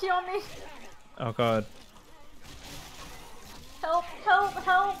a jockey on me! oh god. Help, help,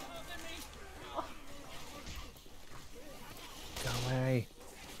 help! Oh. Go away.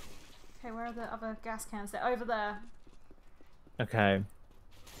 Okay, where are the other gas cans? They're over there. Okay.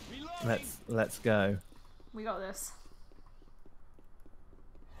 Let's go. We got this.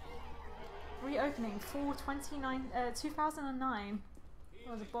 Reopening fall 2009.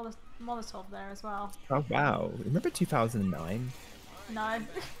 There was a Molotov there as well. Oh wow. Remember 2009? No.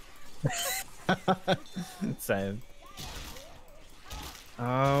 Same.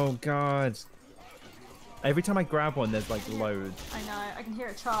 Oh god. Every time I grab one there's like loads. I know, I can hear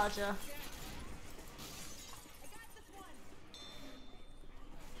a charger.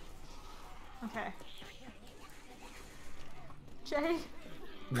 Okay. Jay?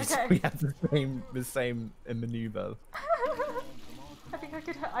 Okay. We have the same maneuver. I think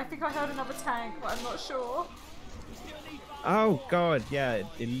I heard another tank, but I'm not sure. Oh god, yeah,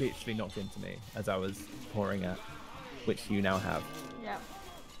 it literally knocked into me as I was pouring it, which you now have. Yep.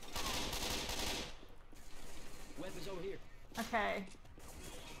 Weapons over here. Okay.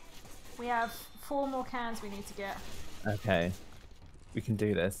 We have 4 more cans we need to get. Okay, we can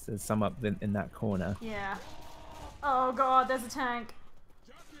do this. There's some up in that corner. Yeah. Oh god, there's a tank.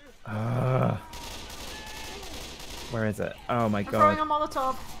 Where is it? Oh my I'm throwing god. a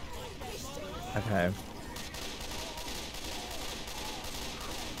Molotov. Okay.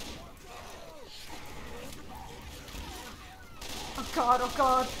 god, oh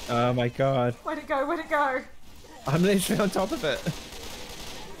god. Oh my god. Where'd it go? Where'd it go? I'm literally on top of it.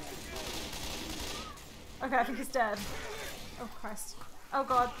 Okay, I think he's dead. Oh Christ. Oh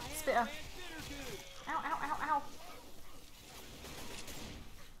god, spitter. Ow, ow, ow, ow.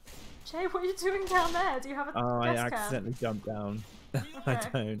 Jay, what are you doing down there? Do you have a Oh, I gas can? accidentally jumped down. I Okay.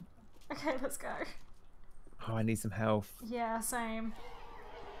 don't. Okay, let's go. Oh, I need some health. Yeah, same.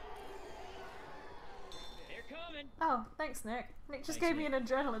 They're coming. Oh, thanks, Nick. Nick just Thanks, gave me an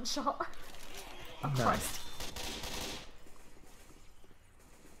adrenaline shot. Oh, Nice. Christ.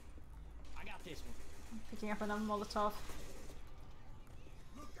 I got this one. Picking up another Molotov.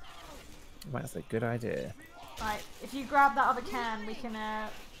 That's a good idea. Right, if you grab that other can, we can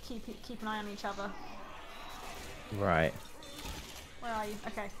keep an eye on each other. Right. Where are you?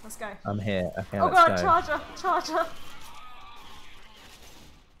 Okay, let's go. I'm here. Okay, Oh let's god, go. charger!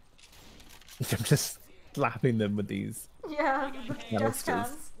 I'm just slapping them with these. Yeah, the gas Canisters.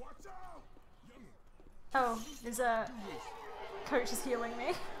 cans. Oh, is Coach is healing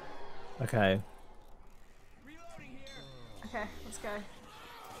me. Okay. Okay, let's go.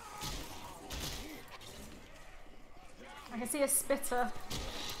 I can see a spitter.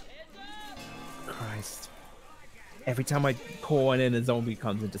 Christ. Every time I pour one in, a zombie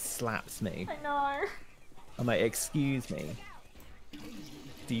comes and just slaps me. I know. I'm like, excuse me.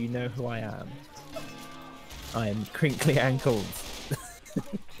 Do you know who I am? I am Crinkly Ankles.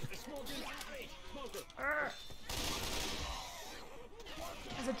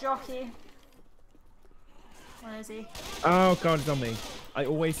 There's a jockey. Where is he? Oh god, it's on me. I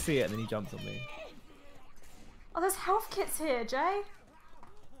always see it and then he jumps on me. Oh, there's health kits here, Jay.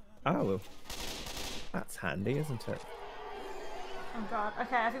 Oh. That's handy, isn't it? Oh god.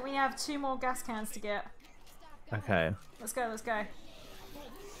 Okay, I think we have 2 more gas cans to get. Okay. Let's go, let's go.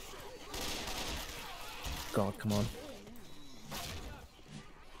 God, come on.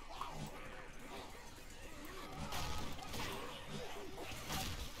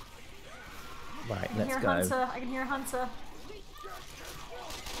 Right, I can let's hear a go. hunter. I can hear a hunter.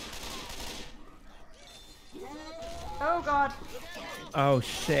 Oh god. Oh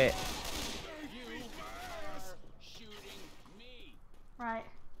shit. Right.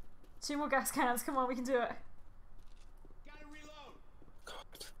 2 more gas cans. Come on, we can do it. God.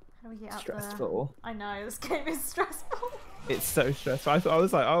 How do we get up Stressful. there? I know, this game is stressful. It's so stressful. I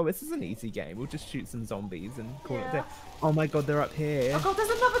was like, oh, this is an easy game. We'll just shoot some zombies and call it a Yeah. day. Oh my god, they're up here. Oh god, there's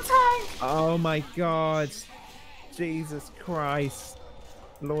another tank! Oh my god. Jesus Christ.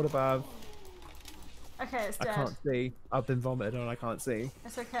 Lord above. Okay, it's I dead. can't see. I've been vomited on. I can't see.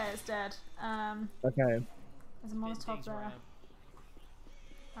 It's okay, it's dead. Okay. There's a Molotov there.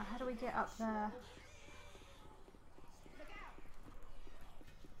 Right, how do we get up there?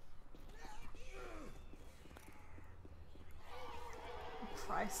 Oh,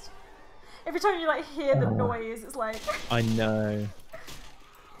 Christ. Every time you like hear the noise, it's like... I know.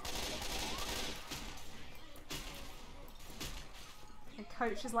 The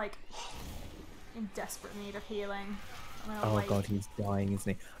coach is like in desperate need of healing. I'm gonna, Oh like, god, he's dying,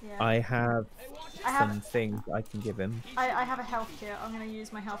 isn't he? Yeah. I have I have- some things I can give him. I have a health kit. I'm gonna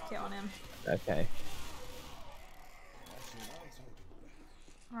use my health kit on him. Okay.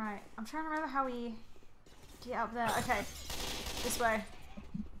 Right, I'm trying to remember how we get up there. Okay, this way.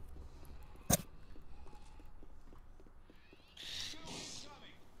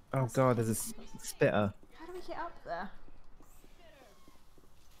 Oh god, there's a spitter. How do we get up there?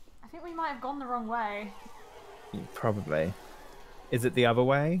 I think we might have gone the wrong way. Probably. Is it the other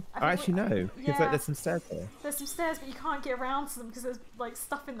way? I I think actually we- know. Because yeah. like, there's some stairs here. There's some stairs, but you can't get around to them because there's like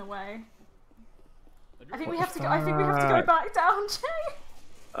stuff in the way. I think we What have the to go. I think we have to go fuck? back down, Jay.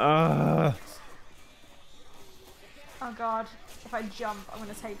 Ah. Oh god, if I jump, I'm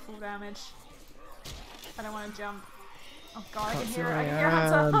gonna take full damage. I don't want to jump. Oh god, I can Can't see hear it. where I I can hear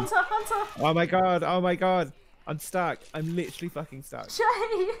Hunter, am. Hunter, Hunter. Oh my god, oh my god. I'm stuck. I'm literally fucking stuck. Jay,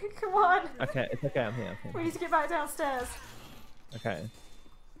 come on. Okay, it's okay, I'm here. We need to get back downstairs. Okay.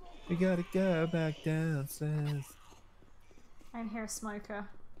 We gotta go back downstairs. I can hear a smoker.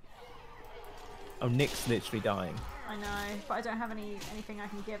 Oh, Nick's literally dying. I know, but I don't have anything I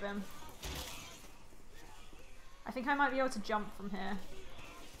can give him. I think I might be able to jump from here.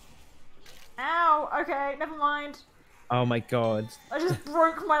 Ow! Okay, never mind. Oh my god. I just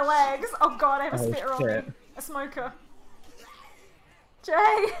broke my legs. Oh god, I have a Oh, spitter on me. shit. A smoker.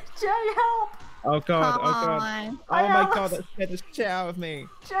 Jay! Jay, help! Oh god, oh god. I Oh my am- god, that scared the shit out of me.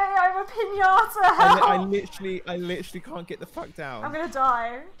 Jay, I'm a pinata! I Help! literally can't get the fuck down. I'm gonna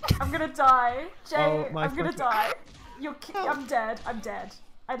die. I'm gonna die. Jay, Oh, my I'm gonna fucking- die. I'm dead. I'm dead.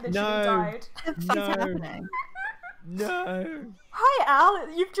 I literally No. died. What's No. happening? No. Hi, Al.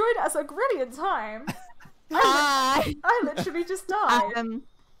 You've joined us a brilliant time. Hi. I literally just died.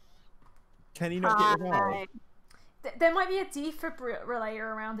 Can you not get Hi. involved? There might be a defibrillator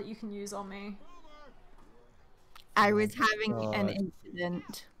around that you can use on me. I was having God. an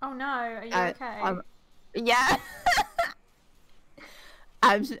incident. Oh no, are you okay? Yeah.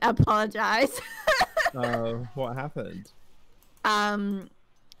 I apologize. Oh, what happened? I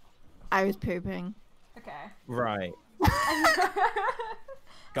was pooping. Okay. Right.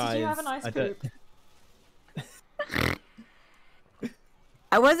 Guys, Did you have a nice I don't- poop?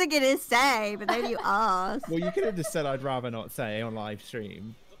 I wasn't gonna say, but then you asked. Well, you could have just said I'd rather not say on live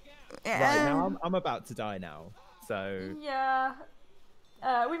stream. Right now, I'm about to die now. So Yeah.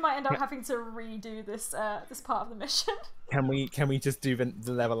 We might end up having to redo this this part of the mission. can we just do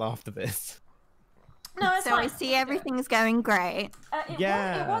the level after this? No, it's So fine. I see everything's going great. It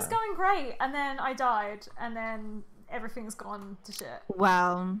Yeah. was going great, and then I died, and then everything's gone to shit.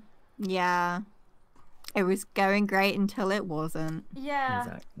 Well, yeah. It was going great until it wasn't. Yeah.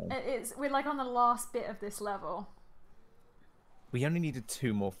 Exactly. We're like on the last bit of this level. We only needed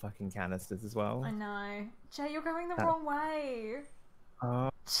 2 more fucking canisters as well. I know. Jay, you're going the wrong way. Oh,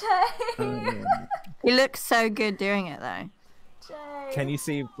 Jay. He looks so good doing it though. Jay. can you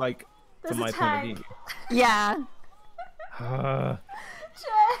see, like, There's from a my point of tank. view? Yeah. Jay.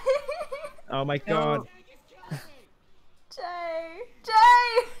 Oh my god. Jay.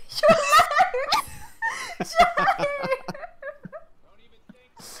 Jay. Your legs. Jay.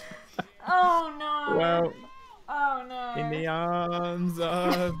 Oh no. Well, Oh no. in the arms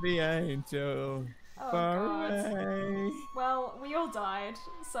of the angel, Oh, far God. away. Well, we all died,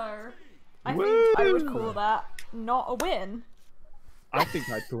 so I think I would Woo! call that not a win. I think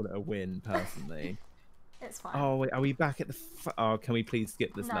I'd call it a win, personally. It's fine. Oh, wait, are we back at the... Oh, can we please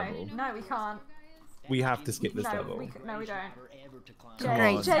skip this no, level? no, we can't. We have to skip this No, level. we don't. Forever to climb. Jay,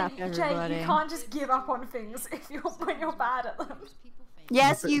 Great on. stuff, Jay, everybody. you can't just give up on things if when you're bad at them.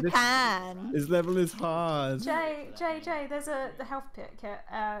 Yes, you This- can. This level is hard. Jay, there's the health kit.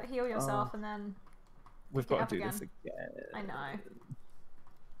 Heal yourself and then. We've get got up to do again. this again. I know.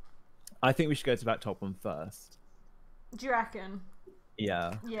 I think we should go to that top one first. Do you reckon?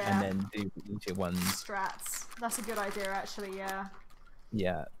 Yeah. Yeah. And then do each ones. Strats. That's a good idea, actually. Yeah.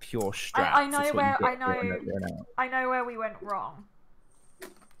 Yeah, pure strats. I know is what you where- get I know- for when out. I know where we went wrong.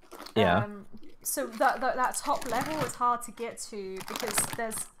 Yeah. So that top level was hard to get to because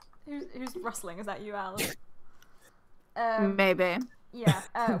there's who's rustling? Is that you, Alan? Maybe. Yeah.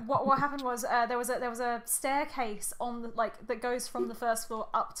 What happened was there was a staircase on the that goes from the first floor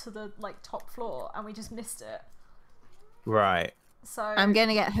up to the top floor, and we just missed it. Right. So I'm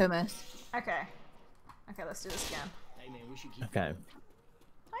gonna get hummus. okay, let's do this again. Hey man, we should keep Okay.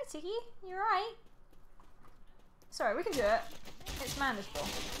 Hi, Tiki. You alright? Sorry, we can do it. It's manageable.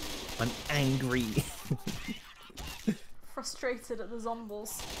 I'm angry. Frustrated at the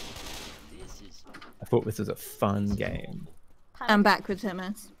zombies. this is I thought this was a fun game. Panic. I'm back with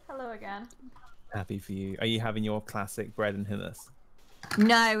hummus. Hello again. Happy for you. Are you having your classic bread and hummus?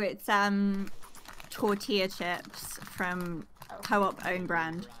 No, it's tortilla chips from Co-op own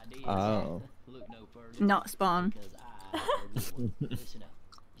brand, Oh. look no further not Spawn. because I already know. Listen up.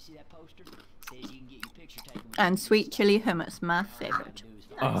 You see that poster? Says you can get your picture taken with And sweet chili hummus, my favorite.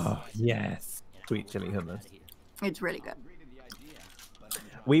 Oh, yes. Sweet chili hummus. It's really good.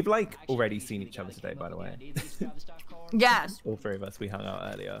 We've already seen each other today, by the way. Yes, All 3 of us, we hung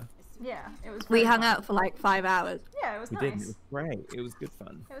out earlier. Yeah, it was. we very hung fun. out for like 5 hours. Yeah, it was We nice. did. It was great. It was good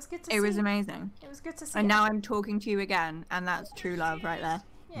fun. It was good to see. It was amazing. It was good to see. And now I'm talking to you again, and that's true love right there.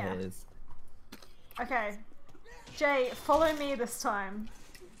 Yeah. It is. Okay. Jay, follow me this time.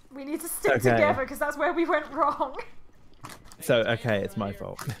 We need to stick Okay. together because that's where we went wrong. So, okay, it's my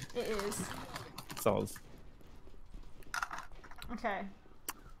fault. It is. Soz. Okay.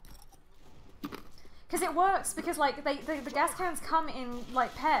 Because it works because the gas cans come in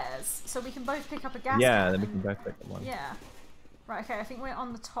pairs, so we can both pick up a gas Yeah, can. then we can and- both pick up one. Yeah. Right. Okay. I think we're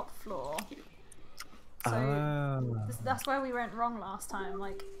on the top floor. So Oh. that's where we went wrong last time.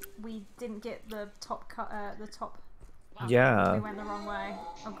 We didn't get the top the top. Yeah. We went the wrong way.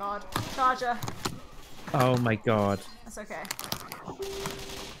 Oh god. Charger. Oh my god. That's okay.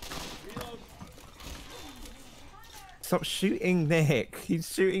 Stop shooting, Nick.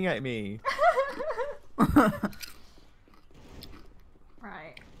 He's shooting at me.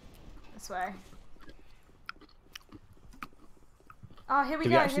 Right. This way. Oh, here we Do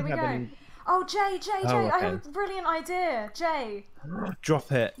we go. actually Here we have go. any- Oh, Jay. Oh, I have okay. a brilliant idea. Jay.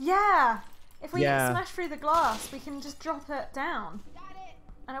 Drop it. Yeah. If we Yeah. smash through the glass, we can just drop it down.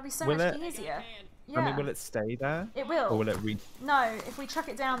 And it'll be so Will much it? easier. Yeah. I mean, will it stay there? It will. Or will it No, if we chuck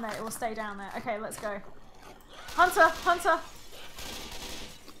it down there, it will stay down there. Okay, let's go. Hunter! Hunter!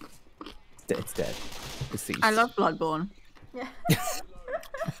 It's dead. Deceased. I love Bloodborne. Yeah.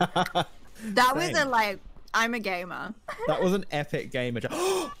 That was Same. I'm a gamer. That was an epic game.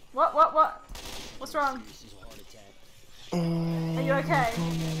 What? What's wrong? Are you okay?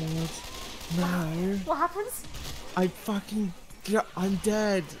 No. What happens? I'm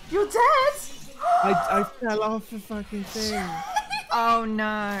dead. You're dead? I fell off the fucking thing. Oh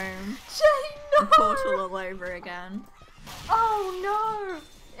no. Jay, no! Portal all over again. Oh no!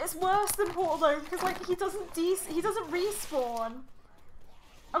 It's worse than Portal though, because like he doesn't respawn.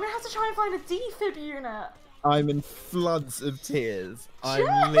 I'm gonna have to try and find a defib unit. I'm in floods of tears. I'm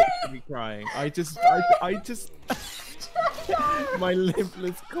Jay! literally crying. I just my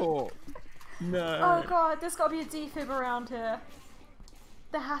lipless corpse. No. Oh god, there's gotta be a defib around here.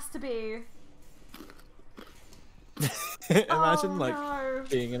 There has to be. Imagine Oh, like no.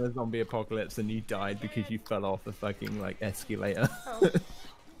 being in a zombie apocalypse and you died because you fell off a fucking like escalator. Oh.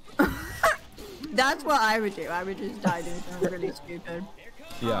 That's what I would do. I would just die doing something really stupid. Oh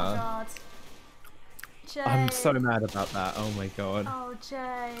Yeah. god. Jay. I'm so mad about that. Oh my god. Oh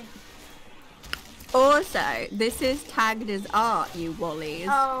Jay. Also, this is tagged as art, you wollies.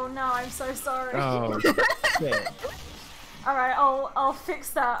 Oh no, I'm so sorry. Oh shit. Alright, I'll fix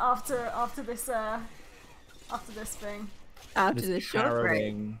that after this thing. After This the short break.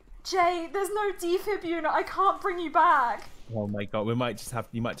 harrowing. Jay, there's no defib unit. I can't bring you back. Oh my god. You might just have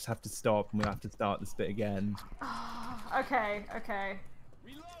to stop and we'll have to start this bit again. Okay.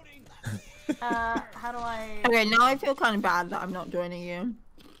 How do I? Okay, now I feel kind of bad that I'm not joining you.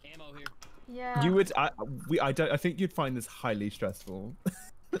 Ammo here. Yeah. You would I think you'd find this highly stressful.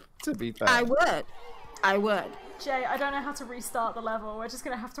 To be fair. I would. Jay, I don't know how to restart the level. We're just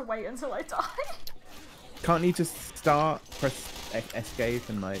gonna have to wait until I die. Can't you just press escape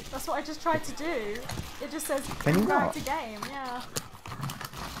and like That's what I just tried to do. It just says Can you go back not? to game. Yeah.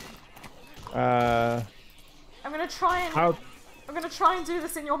 I'm gonna try and do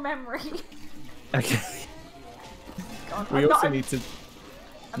this in your memory. Okay. God, We I'm also not, need to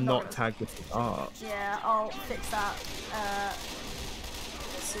I'm not gonna- tag this as art. Yeah, I'll fix that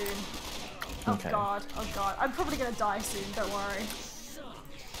soon. Oh Okay. god. I'm probably gonna die soon. Don't worry.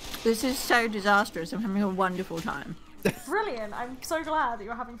 This is so disastrous. I'm having a wonderful time. Brilliant. I'm so glad that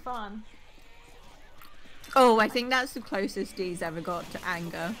you're having fun. Oh, I think that's the closest Dee's ever got to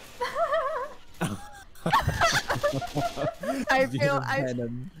anger. I feel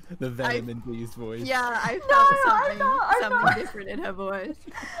the venom in Dee's voice. Yeah, I No, felt I'm not. something different in her voice.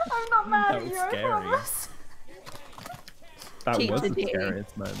 I'm not mad That at was you, I scary. promise. That Teacher was the Dee.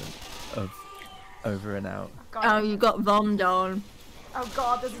 scariest moment of Over and Out. God. Oh, you got bombed on. Oh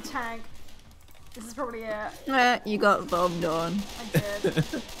god, there's a tank. This is probably it. You got bombed on. I did.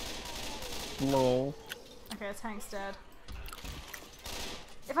 Lol. Okay, a tank's dead.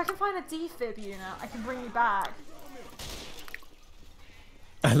 If I can find a defib unit, I can bring you back.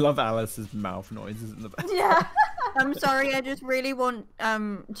 I love Alice's mouth noises in the back. Yeah. I'm sorry, I just really want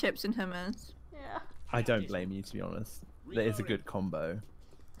chips and hummus. Yeah. I don't blame you, to be honest. That is a good combo.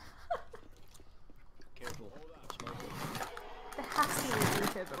 Careful. There has to be a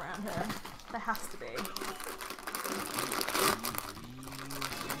defib around here. There has to be.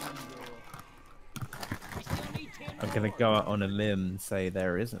 I'm gonna go out on a limb and say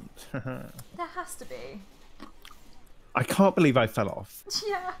there isn't. There has to be. I can't believe I fell off.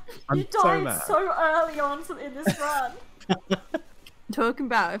 Yeah. I'm You so died mad. so early on in this run. Talking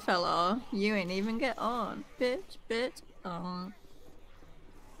about a fella, you ain't even get on. Bitch.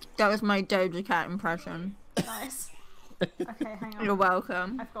 That was my Doja Cat impression. Nice. Okay, hang on. You're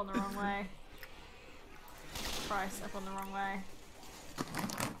welcome. I've gone the wrong way. Christ, I've gone the wrong way.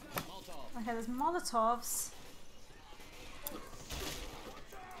 Okay, there's Molotovs.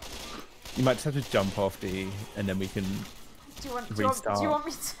 You might just have to jump off D, and then we can. Do you want Restart. me to? Do you want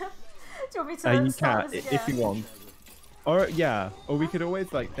me to You start can this if you again? want. Or yeah, or we could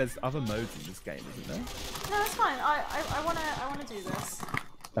always like. There's other modes in this game, isn't there? No, that's fine. I wanna do this.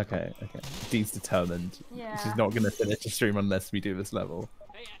 Okay. Dee's determined. Yeah. She's not gonna finish the stream unless we do this level.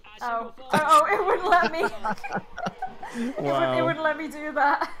 Hey, I see Oh, no oh, it wouldn't let me. It Wow. wouldn't let me do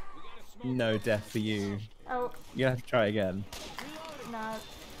that. No death for you. Oh You have to try again. no.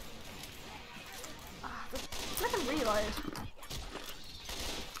 Let them reload.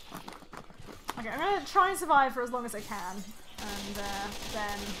 Okay, I'm gonna try and survive for as long as I can, and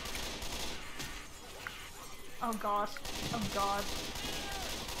then. Oh god.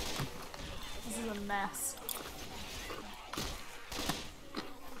 This is a mess.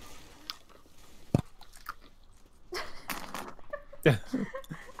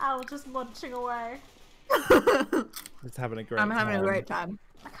 Al just munching away. Just having a great I'm having a time. great time.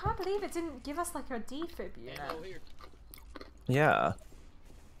 I can't believe it didn't give us like a defib unit. Yeah.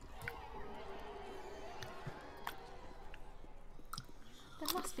 There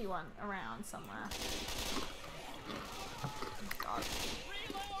must be one around somewhere. Oh, God.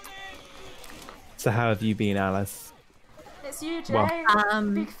 So how have you been, Alice? It's you, Jay. Well,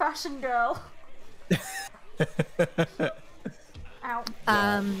 Big fashion girl. Ow.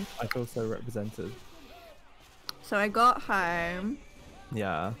 I feel so represented. So I got home.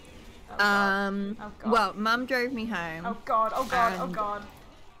 Yeah. Oh, God. Oh, God. Well, Mum drove me home. Oh God, oh God, oh and God.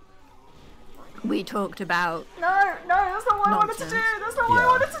 We talked about No, that's not what I wanted to do. Nonsense. That's not what I Yeah.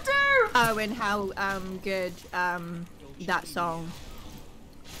 wanted to do. oh, and how good that song.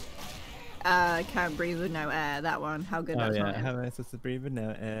 Can't breathe with no air. That one. How good Oh that yeah. song How is. am I supposed to breathe in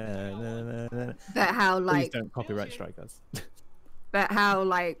now? But how Please like, don't copyright strike us. but how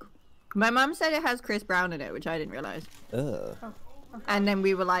like, my mum said it has Chris Brown in it, which I didn't realize. Ugh. And then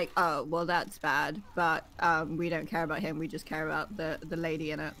we were like, oh, well, that's bad. But we don't care about him. We just care about the lady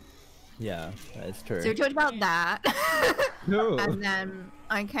in it. Yeah, that is true. So we talked about that. Cool. And then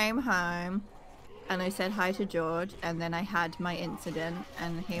I came home and I said hi to George. And then I had my incident.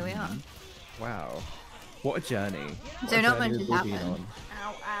 And here we are. Wow. What a journey. What So a not journey much has we've all been happened. on.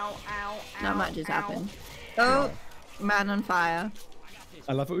 Ow, ow, ow, ow. Not much has ow. happened. Oh, man on fire.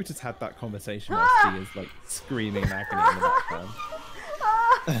 I love that we just had that conversation while Dee is like screaming in agony in the background.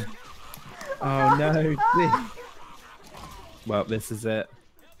 Oh no, Dee. Well, this is it.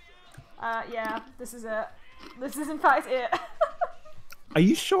 Yeah, this is it. This is in fact it. Are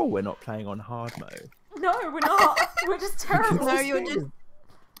you sure we're not playing on hard mode? No, we're not. We're just terrible. No,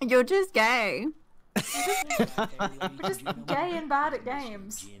 you're just gay. We're just gay and bad at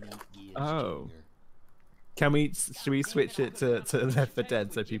games. Oh. Should we switch it to Left 4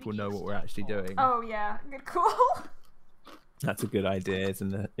 Dead so people know what we're actually doing? Oh yeah, good call. That's a good idea,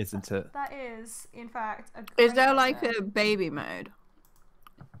 isn't it? That is, in fact, a great Is there like idea. a baby mode?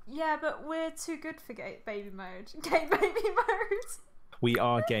 Yeah, but we're too good for gay baby mode. Gay baby mode. We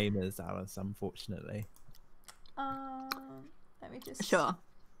are gamers, Alice, unfortunately. Let me just Sure.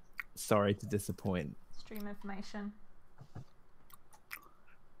 Sorry to disappoint. stream information.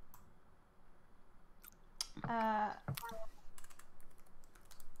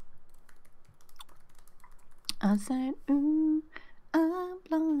 I said, ooh, I'm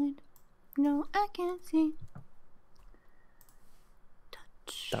blind. No, I can't see.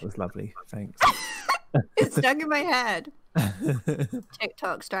 Touch. That was lovely. Thanks. It's stuck in my head.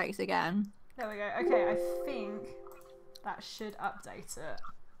 TikTok strikes again. There we go. Okay, I think that should update it.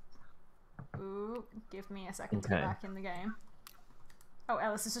 Ooh, give me a second to get Okay. back in the game. Oh,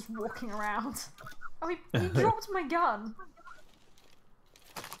 Ellis is just walking around. Oh, he dropped my gun.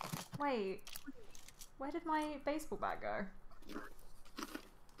 Wait, where did my baseball bat go?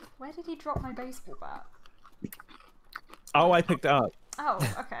 Where did he drop my baseball bat? Oh, I picked it up. Oh,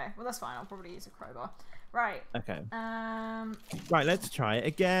 okay. Well, that's fine. I'll probably use a crowbar. Right. Okay. Right. Let's try it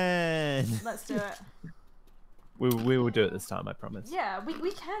again. Let's do it. We will do it this time, I promise. Yeah,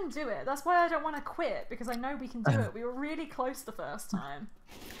 we can do it. That's why I don't want to quit, because I know we can do it. We were really close the first time.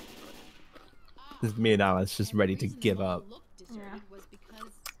 This is me and Alice just ready to give up. Yeah.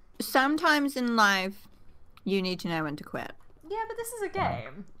 Sometimes in life, you need to know when to quit. Yeah, but this is a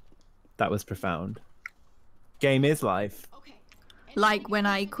game. That was profound. Game is life. Like when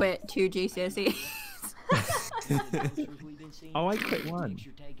I quit 2 GCSEs. Oh, I quit one.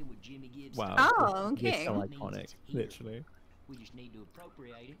 Wow. Oh, It's okay. so iconic, literally. We just need to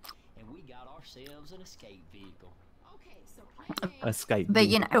appropriate it, and we got ourselves an escape vehicle. Okay, so plan A, Escape. But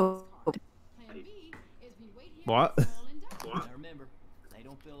you know, plan B is we wait here What? till all in doubt. Now remember, they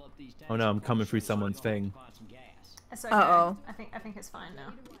don't fill up these tanks. Oh no, I'm coming through someone's thing. Find some gas. It's okay. Uh-oh. I think it's fine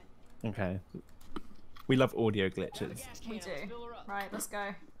now. Okay. We love audio glitches. We do. Right, let's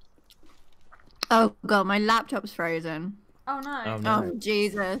go. oh god, my laptop's frozen. Oh no. Oh no. Oh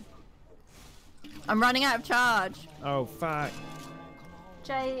Jesus. I'm running out of charge. Oh fuck.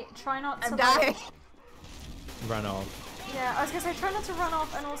 Jay, try not to. I'm like- dying. Run off. Yeah, I was gonna say try not to run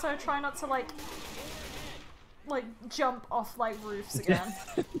off, and also try not to like jump off like roofs again.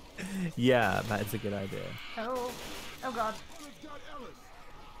 Yeah, that is a good idea. Oh, oh god.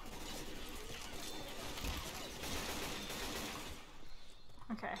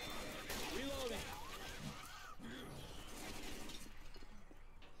 Okay.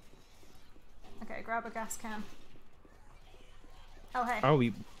 Okay, grab a gas can. Oh hey. Oh,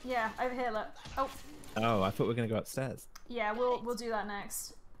 we. Yeah, over here. Look. Oh, Oh, I thought we were gonna go upstairs. yeah. We'll do that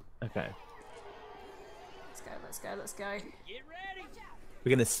next. Okay. Let's go. let's go, let's go. Get ready. We're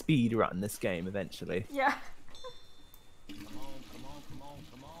gonna speed run this game eventually. Yeah. Come on, come on, come on,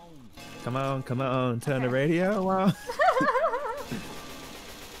 come on. Come on, come on, turn the Okay. radio on.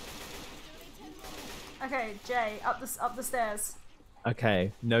 Okay, Jay, up the stairs.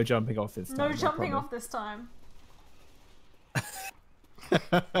 Okay, no jumping off this time. No I jumping promise. off this time.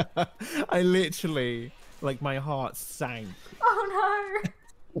 I literally, like, my heart sank. Oh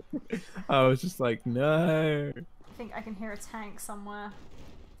no! I was just like, no. I think I can hear a tank somewhere.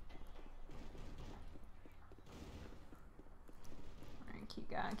 Alright, keep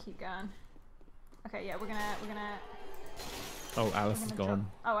going, keep going. Okay, yeah, we're gonna. Oh, Alice we're is gonna gone.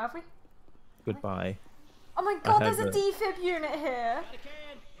 drop- Oh, have we? Goodbye. Oh my god, heard there's a that. defib unit here.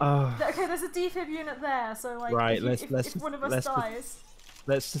 Oh, Okay, there's a defib unit there, so like, Right, if, you- let's- if, let's if just- one of us let's just- dies,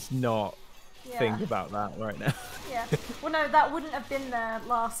 let's just not yeah, think about that right now. yeah. Well, no, that wouldn't have been there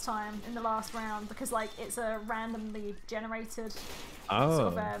last time in the last round because like it's a randomly generated Oh,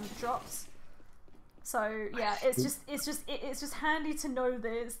 sort of drops. So yeah, it's just handy to know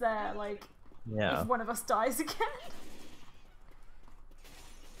that it's there. Like yeah. if one of us dies again.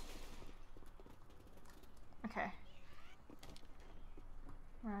 Okay.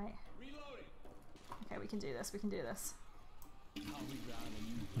 Right. Okay, we can do this. We can do this.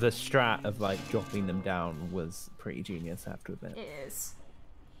 The strat of like dropping them down was pretty genius, I have to admit. It is.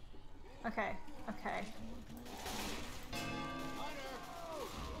 Okay. Okay.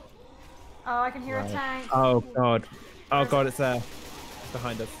 Oh, I can hear a Right. tank. Oh god. Oh Where's god, it? it's there. It's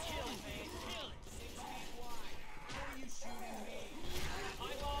behind us.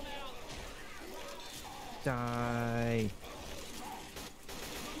 Die.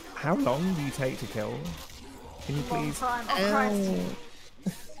 How long do you take to kill? Can you Long please? time. Oh, Christ.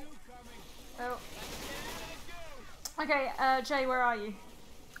 Oh. Okay, Jay, where are you?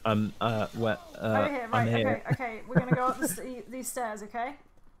 What? Over here, right? I'm here. Okay, okay. We're gonna go up these stairs, okay?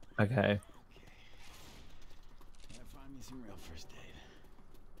 Okay. Gotta find me some real first aid.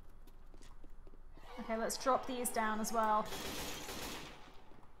 Okay, let's drop these down as well.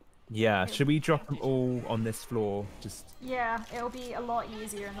 Yeah. Should we drop them all on this floor? Just. Yeah, it'll be a lot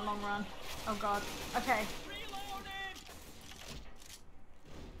easier in the long run. Oh god. Okay.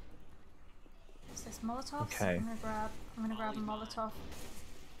 Is this Molotovs? Okay. I'm gonna grab a Molotov.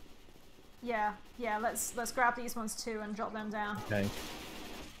 Yeah, yeah, let's grab these ones too and drop them down. Okay.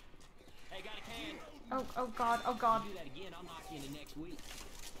 Hey, got a can. Oh god, oh god. Do that again, I'll knock you into next week.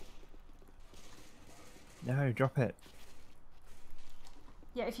 No, drop it.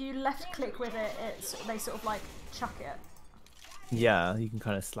 Yeah, if you left click with it, they sort of like chuck it. Yeah, you can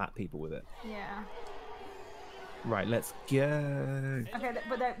kind of slap people with it. Yeah. Right, let's go. Okay,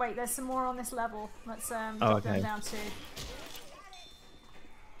 wait, there's some more on this level. Let's drop them okay. down too.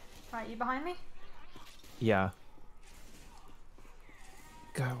 Right, you behind me? Yeah.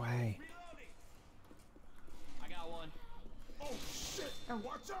 Go away. I got one.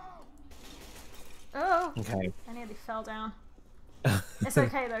 Oh! Okay. I nearly fell down. It's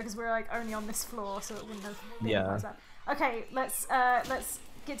okay though, because we're like only on this floor, so it wouldn't have been Yeah. like that. Okay, let's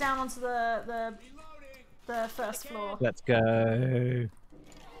get down onto the first floor. Let's go.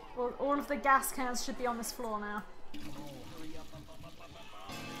 Well, all of the gas cans should be on this floor now.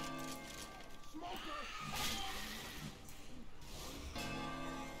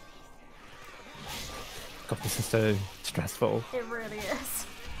 God, this is so stressful. It really is.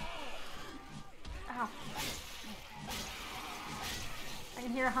 Ow. I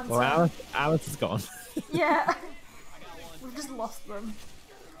can hear a hunter. Well, Alice is gone. Yeah. We've just lost them.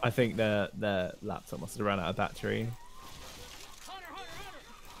 I think their laptop must have run out of battery.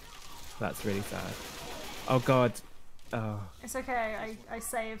 That's really sad. Oh god. Oh. It's okay, I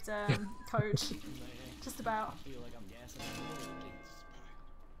saved Coach. Just about. I feel like I'm gassing up a little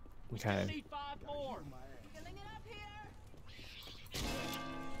bit. Okay. Need 5 more.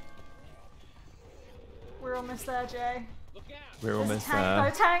 We're almost there, Jay. Look out. We're There's a almost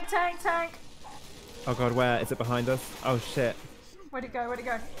tank, there. though. Tank! Oh god, where? Is it behind us? Oh shit. Where'd it go? Where'd it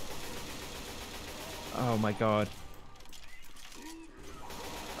go? Oh my god.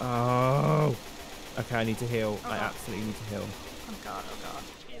 Oh. Okay, I need to heal. I god. absolutely need to heal. Oh god, oh god.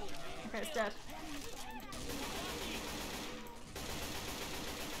 Okay, it's dead.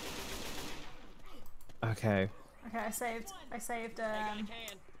 Okay. Okay, I saved Can.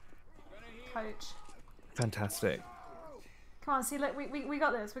 Coach. Fantastic. Come on, see, look, we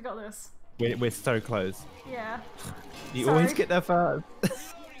got this, we got this. We're so close. Yeah. You Sorry. always get there first. Got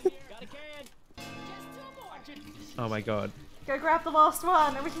a can. Watch it. Oh my god. Go grab the last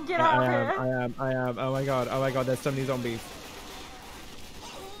one and we can get out of here. I am. Oh my god, there's so many zombies.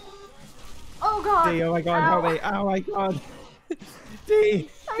 Oh Oh god! Dee, oh my god, Ow. help me! Oh my god! Dee!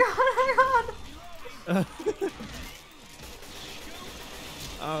 Hang on!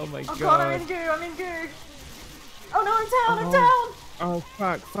 Oh my Oh god! god, I'm in goo! I'm in goo! Oh no, I'm down! I'm down! Oh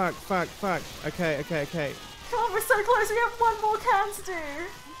fuck! Okay. Come on, we're so close. We have one more can to do.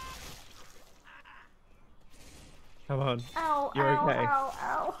 Come on. Ow! You're ow! okay.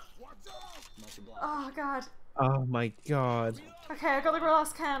 Ow! Oh god. Oh my god. Okay, I got the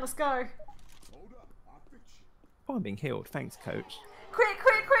last can. Let's go. Oh, I'm being healed. Thanks, coach. Quick!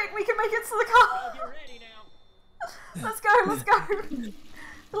 We can make it to the car. Get ready now. Let's go!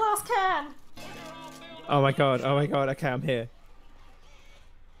 The last can. Oh my god. Okay, I'm here.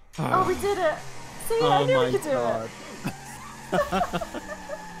 Oh, we did it. See, I knew we could do it.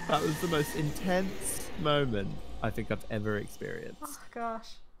 That was the most intense moment I think I've ever experienced. Oh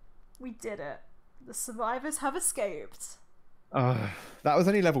gosh, we did it. The survivors have escaped. That was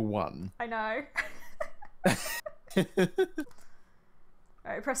only level 1. I know.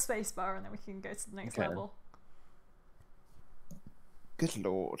 Alright, press spacebar and then we can go to the next level. Good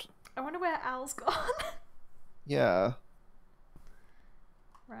lord. I wonder where Al's gone. Yeah.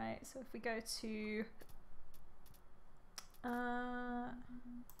 Right, so if we go to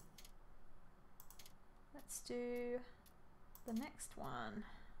let's do the next one.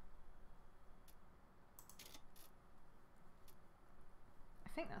 I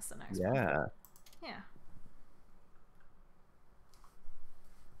think that's the next one. Yeah. Yeah.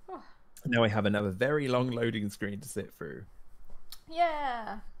 Oh. Now I have another very long loading screen to sit through.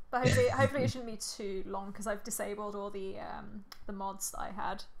 Yeah. But hopefully it shouldn't be too long because I've disabled all the mods that I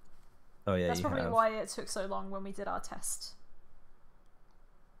had. Oh yeah, That's you probably have. why it took so long when we did our test.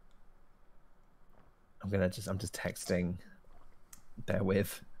 I'm just texting. Bear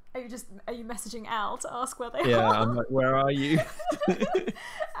with. Are you messaging Al to ask where they Yeah, are? I'm like, where are you?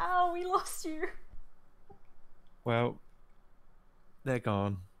 Al, we lost you. Well, they're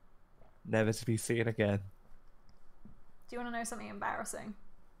gone. Never to be seen again. Do you want to know something embarrassing?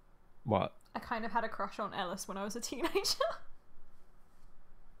 What? I kind of had a crush on Ellis when I was a teenager.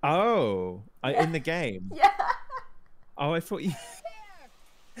 Oh, Yeah. in the game. Yeah. Oh, I thought you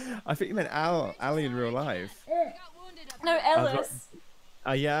meant Ali in real life. No, Ellis.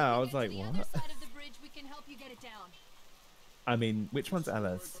 Yeah, I was like, what? Side of the bridge, we can help you get it down. I mean, which one's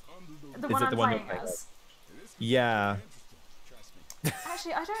Alice? The Is one it I'm the one playing you're playing as. Yeah.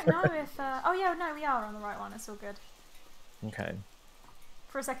 Actually, I don't know if... Oh yeah, no, we are on the right one. It's all good. Okay.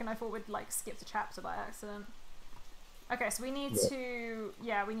 For a second, I thought we'd like skipped a chapter by accident. Okay, so we need to...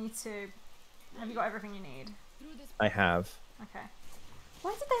 Yeah, we need to... Have you got everything you need? I have. Okay.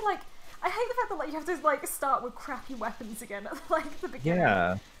 Why did they like... I hate the fact that like you have to like start with crappy weapons again at like the beginning.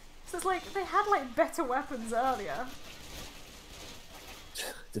 Yeah. So it's like they had like better weapons earlier.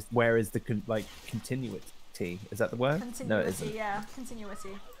 Just where is the continuity? Is that the word? Continuity, No, it isn't. yeah, continuity.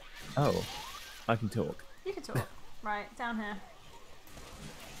 Oh, I can talk. You can talk. Right, down here.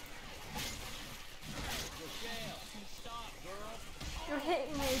 You're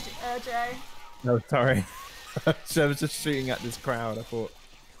hitting me, Jay. No, sorry. I was just shooting at this crowd. I thought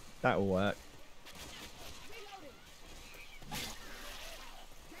that will work.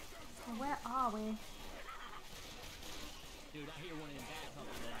 Where are we? Dude, I hear one in that puppy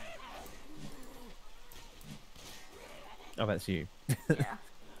Oh, that's you. Yeah.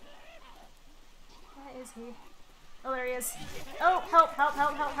 Where is he? Oh, there he is. Oh, help, help,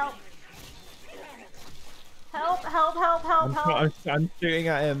 help, help, help. Help, help, help, help, help. I'm shooting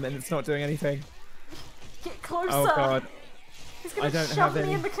at him and it's not doing anything. Get closer. Oh god. He's I gonna don't shove have me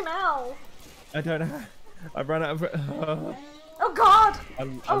any. in the canal. I don't know. I've run out of... Oh god! A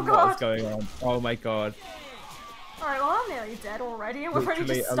Oh lot god! is going on. Oh my god. Alright, well I'm nearly dead already and we've already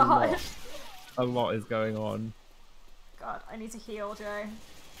Literally just a started. lot. A lot is going on. God, I need to heal, Jay.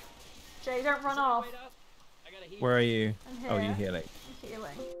 Jay, don't run off. Where are you? I'm here. Oh, you're healing. I'm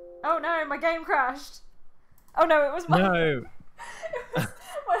healing. Oh no, my game crashed. Oh no, it was my... No!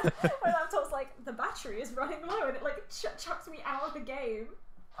 my laptop's like, the battery is running low and it like chucks me out of the game.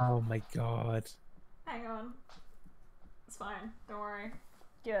 Oh my god. Hang on. It's fine, don't worry.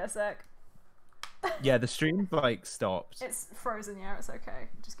 Give it a sec. Yeah, the stream like stopped. It's frozen, yeah, it's okay.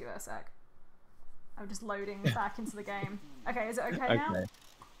 Just give it a sec. I'm just loading back into the game. Okay, is it okay now?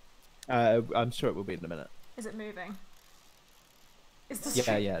 Okay. I'm sure it will be in a minute. Is it moving? Is the Yeah,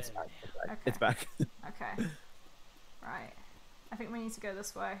 stream... yeah, it's back. Okay. It's back. Okay. Right. I think we need to go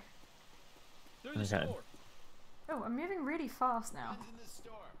this way. Okay. Oh, I'm moving really fast now.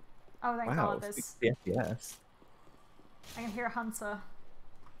 Oh, thank Wow, god, there's... 60 FPS. I can hear a hunter.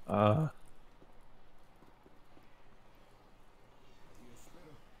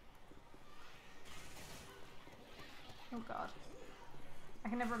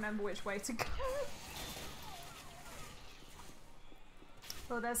 can never remember which way to go.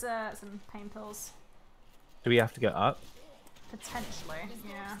 Oh, there's some pain pills. Do we have to go up? Potentially,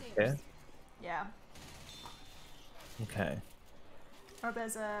 yeah. Yeah. Yeah. Okay. Oh,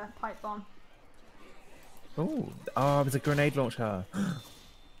 there's a pipe bomb. Oh, there's a grenade launcher.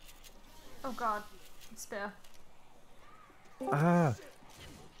 Oh god. Spear. Ah.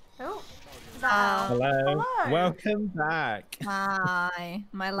 Oh. Is that Al? Hello. Hello. Welcome back. Hi,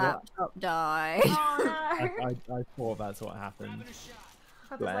 my laptop died. Oh no. I thought that's what happened.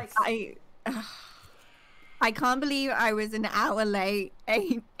 God, there's, like, I can't believe I was an hour late,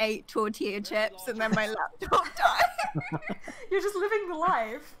 ate tortilla chips, and then my laptop died. You're just living the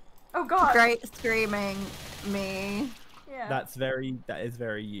life. Oh god. Great screaming, me. Yeah. That is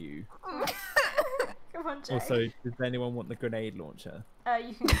very you. Come on, Jay. Also, does anyone want the grenade launcher?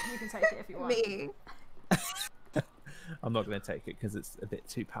 You can take it if you want. Me. I'm not going to take it because it's a bit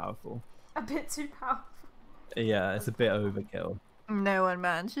too powerful. A bit too powerful. Yeah, it's a bit overkill. No one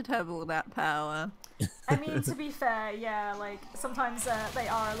man should have all that power. I mean, to be fair, yeah, like, sometimes they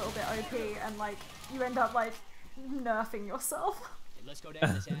are a little bit OP, and, like, you end up, like, nerfing yourself. Hey, let's go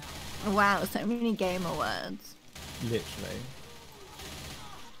down this alley. Wow, so many gamer words. Literally.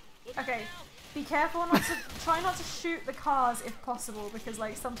 Okay, be careful try not to shoot the cars if possible, because,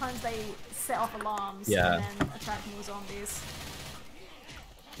 like, sometimes they set off alarms and then attract more zombies.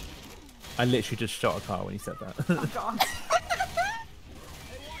 I literally just shot a car when you said that. Oh god.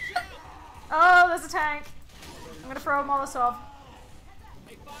 Oh, there's a tank. I'm gonna throw a Molotov.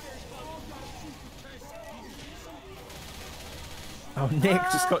 Oh, Nick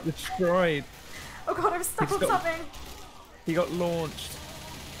just got destroyed. Oh god, I'm stuck He's on got- something. He got launched.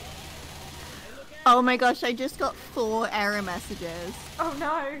 Oh my gosh, I just got 4 error messages. Oh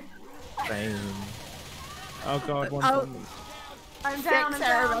no. Same. Oh god, one Oh. zombie. I'm down, I'm 6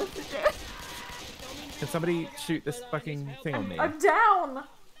 error down. messages. Can somebody shoot this fucking thing on me? I'm down.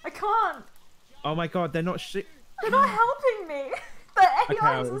 I can't. Oh my god, they're not They're not helping me. The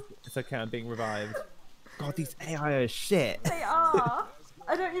AIs, it's okay, I'm being revived. God, these AI are shit. they are.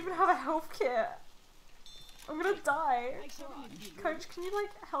 I don't even have a health kit. I'm gonna die. Coach, can you, like,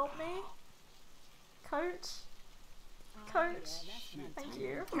 help me? Coach? Coach? Thank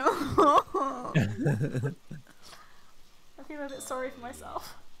you. I feel a bit sorry for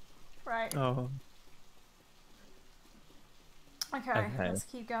myself. Right. Oh. Okay, let's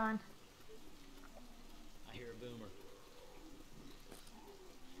keep going. I hear a boomer.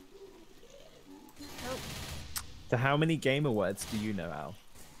 Oh, So how many gamer words do you know,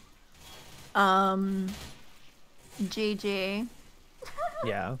 Al? GG.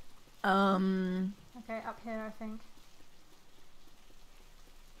 Yeah. okay, up here, I think.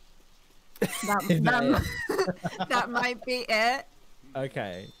 That might be it.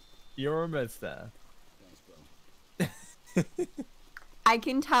 Okay. You're almost there. I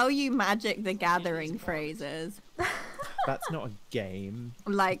can tell you Magic the Gathering phrases. That's not a game.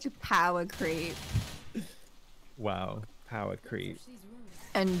 Like power creep Wow. Power creep.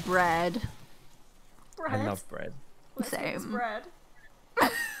 and bread. Bread. I love bread. Let's get this Same. bread.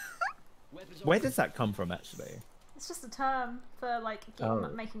 Weapons Where does that come from, actually? It's just a term for, like,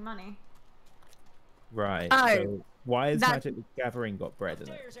 making money. Right. Oh, So why has that- Magic the Gathering got bread in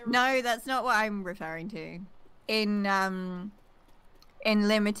it? No, that's not what I'm referring to. In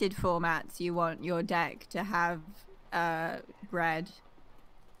limited formats, you want your deck to have bread,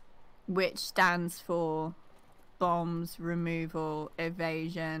 which stands for bombs, removal,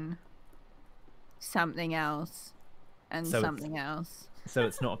 evasion, something else, and So it's- something else. So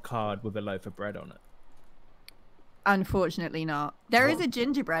it's not a card with a loaf of bread on it. Unfortunately not. There is What? a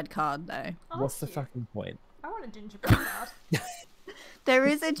gingerbread card though. Oh, What's the that's cute. fucking point? I want a gingerbread card. There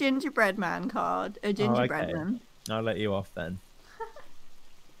is a gingerbread man card. A gingerbread okay. man. I'll let you off then.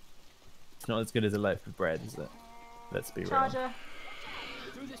 It's not as good as a loaf of bread, is it? Let's be real. Charger.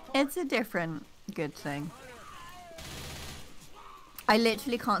 It's a different good thing. I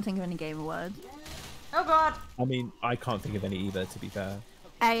literally can't think of any gamer words. Oh god. I mean, I can't think of any either, to be fair.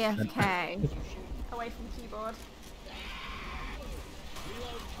 AFK. Away from the keyboard.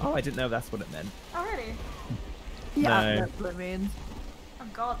 Oh, I didn't know that's what it meant. Oh really? Yeah, No. that's what it means. Oh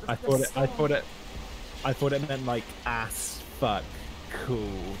god. I thought it meant like ass fuck cool.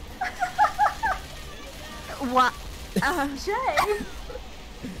 What? Jay.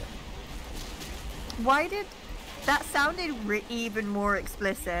 Why did that sounded even more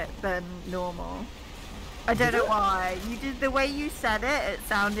explicit than normal? I don't know why. You did the way you said it. It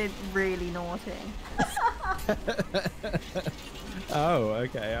sounded really naughty. Oh,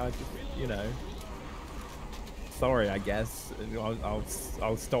 okay. I just, sorry, I guess.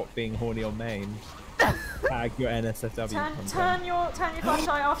 I'll stop being horny on main. Tag your NSFW. Turn your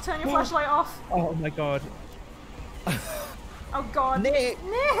flashlight off. Turn your flashlight off. Oh my god. Oh god. Nick!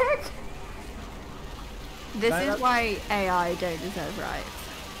 This is why AI don't deserve rights.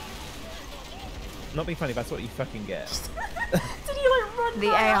 Not being funny, that's what you fucking get. Did you like run The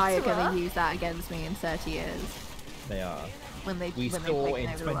right AI are up to going her? to use that against me in 30 years. They are. When they We when saw they in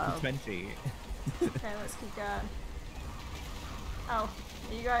take over the world. 2020. Okay, let's keep going. Oh,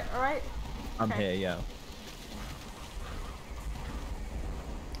 are you guys alright? I'm Okay. here, yeah.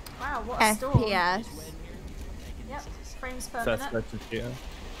 Wow, what a storm. FPS. Yep, frames per First minute. person shooter.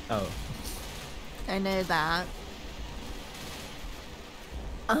 Oh. I know that.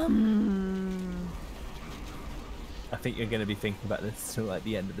 I think you're going to be thinking about this till like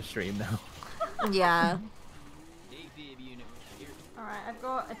the end of the stream now. Yeah. Defib unit here. Alright, I've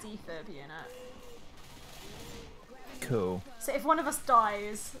got a defib unit. Cool. So if one of us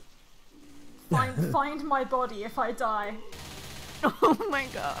dies, find my body if I die, Oh my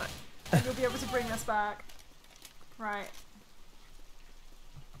god. and you'll be able to bring us back. Right.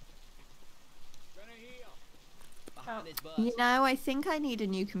 Gonna heal. Behind this bus. You know, I think I need a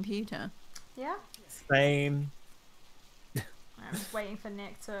new computer. Yeah? Same. I'm just waiting for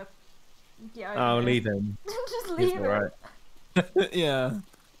Nick to get over Oh, this. leave him. Just He's leave it. alright. Yeah.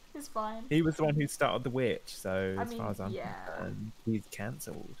 It's fine. He was the one who started the witch, so I as mean, far as I'm yeah. concerned, he's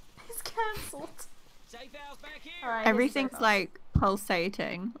cancelled. It's cancelled. Safe house back here. Alright. Everything's like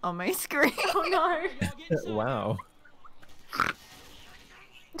pulsating on my screen. Oh no! Y'all get inside. Wow.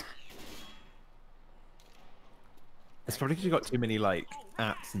 It's probably because you got too many like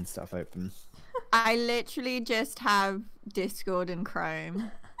apps and stuff open. I literally just have Discord and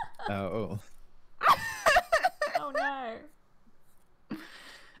Chrome. Oh. Oh no!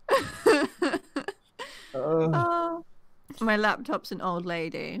 Oh, my laptop's an old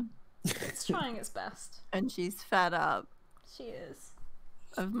lady, It's trying its best. and she's fed up She is.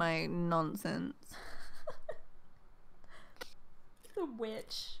 of my nonsense. The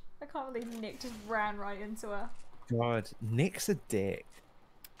witch. I can't believe Nick just ran right into her. God, Nick's a dick.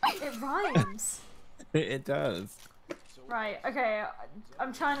 It rhymes. It does. Right, okay,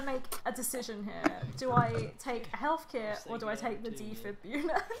 I'm trying to make a decision here. Do I take a health kit or do I take the defib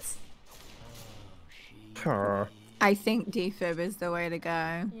unit? Purr. I think defib is the way to go.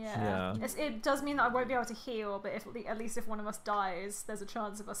 Yeah. Yeah. It does mean that I won't be able to heal, but if at least if one of us dies, there's a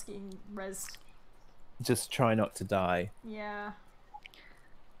chance of us getting rezzed. Just try not to die. Yeah.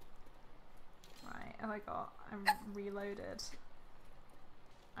 Right, have I got? I'm reloaded.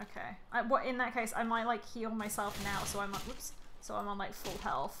 Okay. What in that case, I might like heal myself now, so I'm whoops. So I'm on like full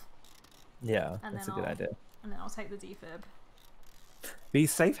health, Yeah, And that's then a good I'll- idea. and then I'll take the defib.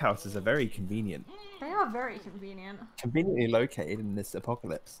 These safe houses are very convenient. They are very convenient. Conveniently located in this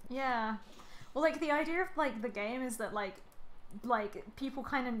apocalypse. Yeah. Well, like the idea of like the game is that like people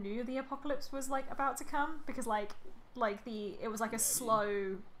kind of knew the apocalypse was like about to come because it was like a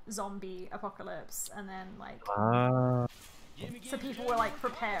slow zombie apocalypse, and then like Ah, so people were like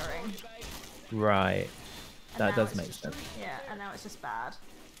preparing. right. And That now does it's make just- sense. Yeah, and now it's just bad.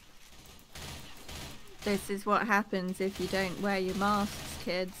 This is what happens if you don't wear your masks,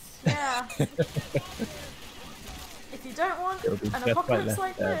 kids. Yeah. If you don't want It'll be an just like apocalypse that,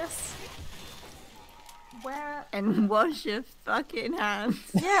 like yeah. this, wear. And wash your fucking hands.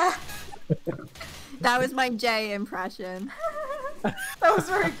 Yeah. That was my Jay impression. That was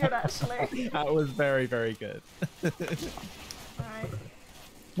very good, actually. That was very, very good. Alright.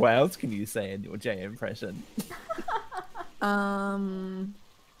 What else can you say in your J impression? How do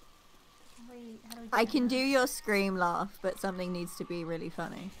we I can do your scream laugh, but something needs to be really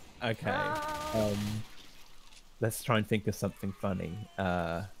funny. Okay. Oh. Let's try and think of something funny.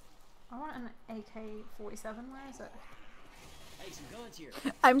 I want an AK-47. Where is it? Hey, some guns here.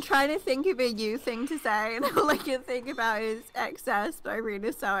 I'm trying to think of a you thing to say, and all I can think about is Excess by Rina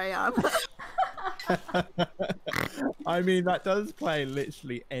Sawayama. I mean, that does play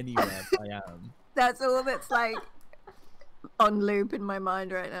literally anywhere I am. That's all that's like on loop in my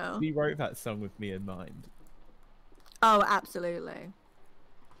mind right now. He wrote that song with me in mind. Oh, absolutely.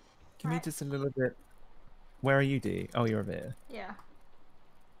 Give me Right. just a little bit. Where are you, Dee? Oh, you're over here. Yeah.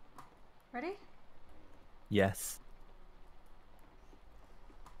 Ready? Yes.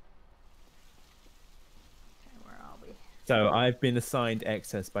 Okay, where are we? So I've been assigned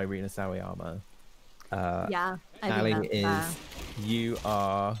Excess by Rina Sawayama. Yeah, I Ali think is. that's You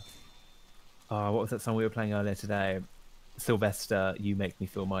are. Oh, what was that song we were playing earlier today? Sylvester, You Make Me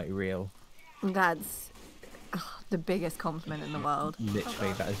Feel Mighty Real. that's the biggest compliment in the world.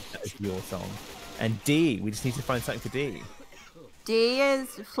 Literally, that is your song. And D, we just need to find something for D. D is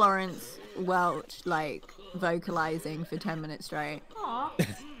Florence Welch, like, vocalizing for 10 minutes straight. Aw,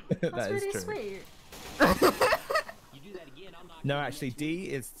 That that's is really true. sweet. You do that again, I'm not No, giving actually, it to you.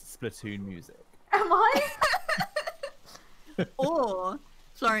 D is Splatoon music. Am I? Or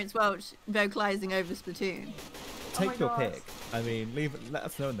Florence Welch vocalizing over Splatoon. my Take your God. pick. I mean, let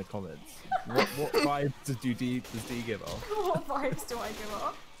us know in the comments. What vibes does D give off? What vibes do I give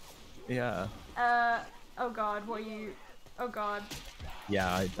off? Yeah. Oh god, what are you... Oh god.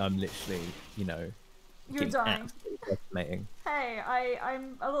 Yeah, I'm literally, you know, You're getting dying. absolutely fascinating. Hey,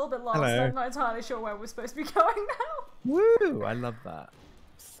 I'm a little bit lost. Hello. I'm not entirely sure where we're supposed to be going now. Woo! I love that.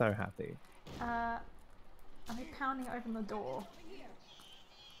 So happy. Are they pounding open the door?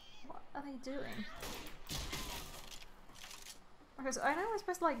 What are they doing? Okay, so I know we're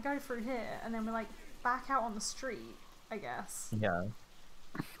supposed to like go through here and then we're like back out on the street, I guess. Yeah.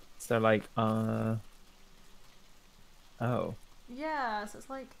 So like, oh. Yeah, so it's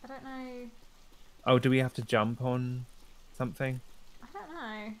like, I don't know. Oh, do we have to jump on something? I don't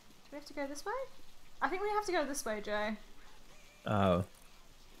know. Do we have to go this way? I think we have to go this way, Jay. Oh.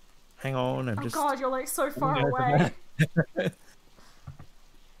 Hang on, I'm Oh just... god, you're like so far go away.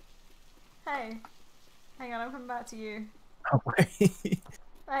 Hey. Hang on, I'm coming back to you. Oh, wait. Hey.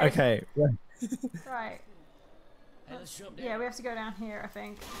 Okay. Right. Right. Hey, let's jump down. Yeah, we have to go down here, I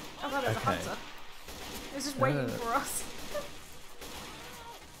think. Oh god, there's a Okay. hunter. He's just waiting for us.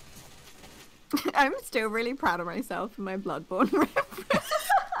 I'm still really proud of myself for my Bloodborne reference.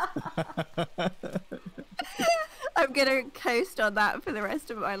 I'm gonna coast on that for the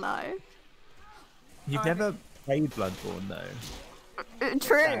rest of my life. You've Oh, never played Bloodborne, though.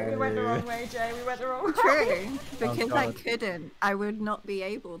 True. We went the wrong way, Jay. We went the wrong way. True. Because I God. couldn't. I would not be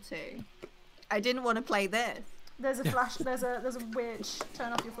able to. I didn't want to play this. There's a flash. There's a witch.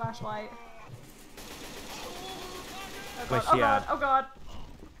 Turn off your flashlight. Oh god! Where's Oh she god! at? Oh god!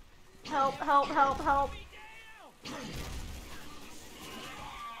 Help! Help! Help! Help!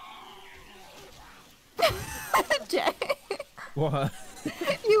 Jay, What?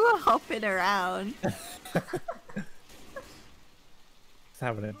 you were hopping around. Just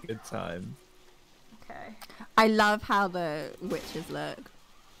having a good time. Okay. I love how the witches look.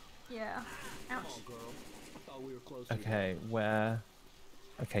 Yeah. Ouch. Girl, I thought we were close to Okay, where?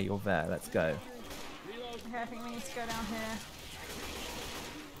 Okay, you're there. Let's go. Okay, I think we need to go down here.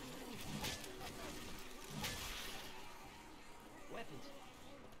 weapons.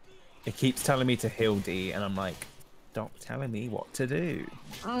 It keeps telling me to heal D, and I'm like, stop telling me what to do.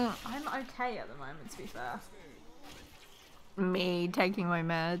 I'm okay at the moment, to be fair. Me taking my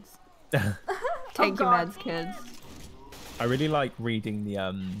meds. Take your God. meds, kids. I really like reading the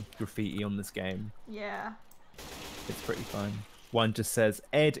graffiti on this game. Yeah. It's pretty fun. One just says,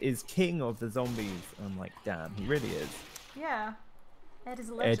 Ed is king of the zombies. And I'm like, damn, he really is. Yeah. Ed is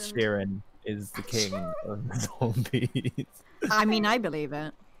a Ed legend. Sheeran is the king of the zombies. I mean, I believe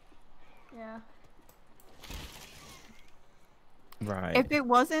it. Yeah. Right. If it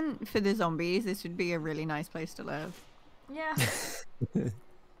wasn't for the zombies, this would be a really nice place to live. Yeah.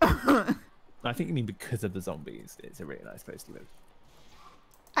 I think you mean because of the zombies. It's a really nice place to live.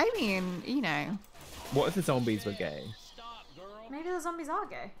 I mean, you know. What if the zombies were gay? Stop, girl. Maybe the zombies are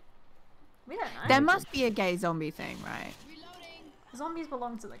gay. We don't know. There must be a gay zombie thing, right? Zombies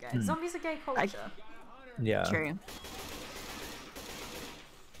belong to the gay. Zombies are gay culture. Yeah. True.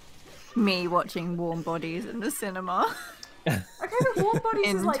 Me watching Warm Bodies in the cinema Okay, but Warm Bodies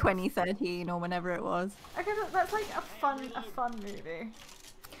in is like 2013 or whenever it was. okay, but that's like a fun movie.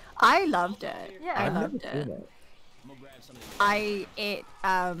 I loved it. Yeah. I I've I've loved never seen it. it. I'm gonna grab some of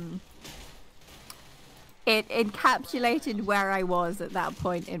these. It encapsulated where I was at that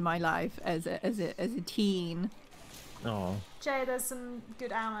point in my life as a teen. Oh, Jay, there's some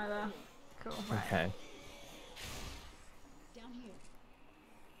good ammo there. Cool. Right. okay. Down here.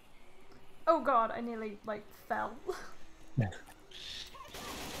 Oh god, I nearly like fell.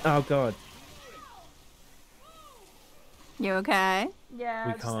 Oh god, You okay? Yeah,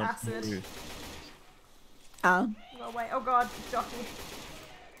 we just can't acid. move. Oh. Well, wait. Oh god, jockey.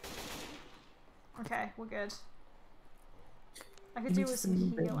 Okay, we're good. I could do with some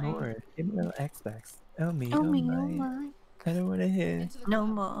healing. Give me a little Xbox. Oh me, Oh oh me, oh my. my. I don't want to hear. No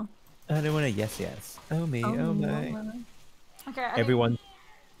more. I don't want to yes. Oh me, oh me, my. Okay, I think Everyone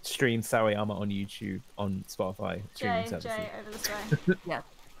stream Sawayama on YouTube, on Spotify streaming Jay, services. Jay, over this way. Yeah.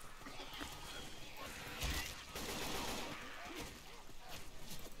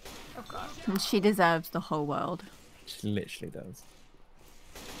 Oh god. And she deserves the whole world. She literally does.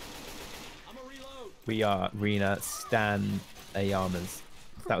 I'm gonna reload. We are Rena Stan Ayamas.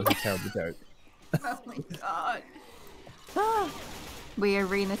 That was a terrible joke. Oh my god. We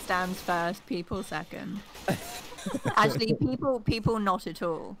arena stands first, people second. Actually, people not at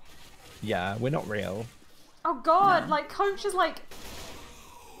all. Yeah, we're not real. Oh god, No. like Coach is like,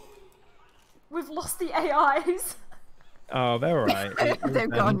 we've lost the AIs. Oh, they're alright. They've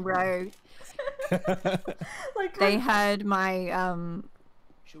gone rogue. Like They Coach- heard my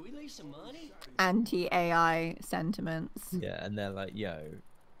Should we leave some money? anti-AI sentiments. Yeah, and they're like, yo,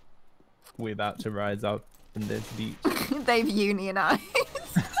 we're about to rise up in this beach. They've unionized.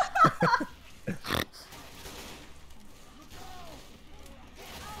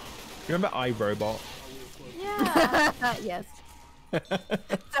 You remember iRobot? yeah. Yes.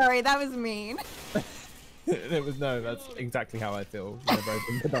 Sorry, that was mean. It was no, that's exactly how I feel whenever I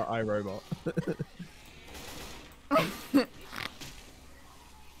think about iRobot.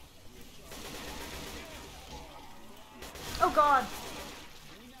 Oh god.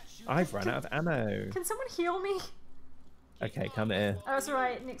 I've run out of ammo. Can someone heal me? Okay, come here. Oh, it's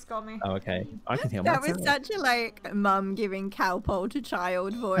alright. Nick's got me. Oh, okay. I can heal That myself. was such a like mum giving cowpole to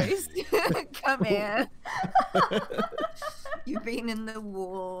child voice. Come here. You've been in the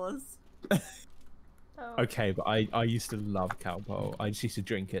wars. Oh. Okay, but I used to love Cowpole. I just used to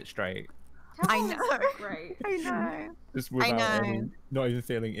drink it straight. I Cowpole is know. Great. I know. Just without know. any, not even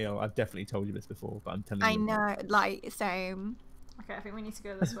feeling ill. I've definitely told you this before, but I'm telling I you. know. Like, same. Okay, I think we need to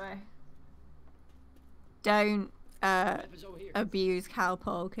go this way. Don't Weapons over here. abuse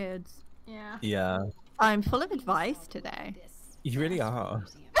cowpole, kids. Yeah. Yeah, I'm full of advice today. you really are.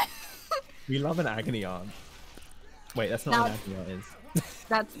 We love an agony aunt. Wait, that's not what an agony aunt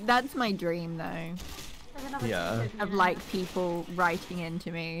is. That's my dream though. I can have a Yeah. kid, Of yeah. like people writing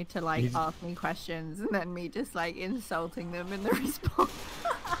into me to like He's- ask me questions and then me just like insulting them in the response.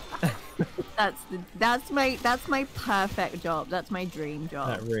 that's my perfect job. That's my dream job.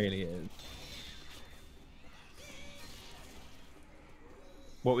 That really is.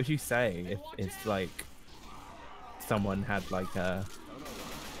 What would you say if it's like someone had like a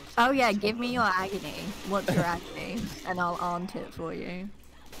Oh yeah, give me your agony. What's your agony? And I'll aunt it for you.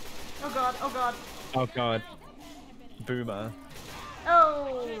 Oh god, oh god. oh god, boomer,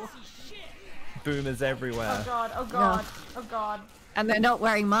 Oh! boomers everywhere. Oh god, oh god, oh god. And they're not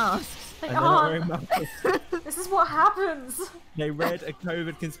wearing masks. They And they're not aren't! wearing masks. This is what happens! They read a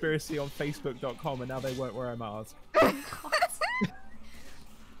COVID conspiracy on Facebook.com and now they won't wear a mask.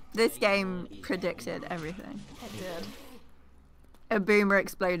 This game predicted everything. It did. A boomer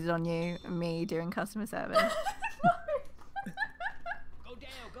exploded on you, me doing customer service. Go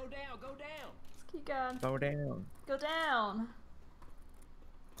down, go down, go down. Let's keep going. Slow down. Go down.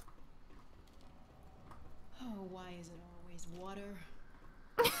 Oh, why is it always water?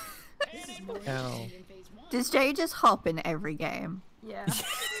 This is more Ow. interesting than phase one. Does Jay just hop in every game? Yeah.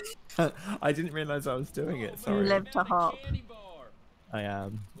 I didn't realize I was doing it. You Sorry. live to hop. Candy bar. I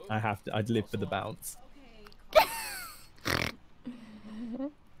am. I have to. I'd live for the bounce.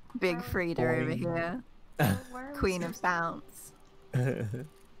 Big Frida over Boing. here. Where are we Queen of supposed bounce. I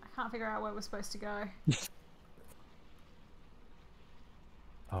can't figure out where we're supposed to go.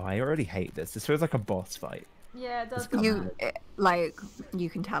 Oh, I already hate this. This feels like a boss fight. Yeah, it does. Come doesn't You it? like you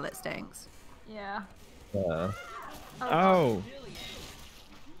can tell it stinks. Yeah. Oh. Oh.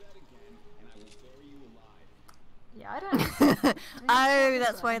 Yeah, I don't. Oh,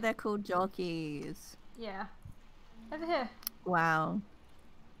 that's why they're called jockeys. Yeah. Over here. Wow.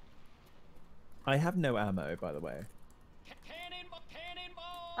 I have no ammo, by the way. Cannonball, cannonball.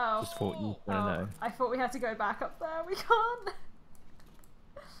 Oh. Just thought you Oh, want to know. I thought we had to go back up there. We can't.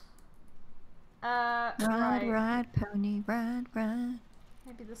 Ride, right. ride, pony, ride, ride.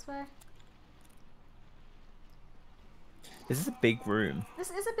 Maybe this way. This is a big room. This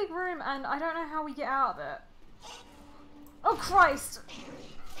is a big room, and I don't know how we get out of it. Oh Christ!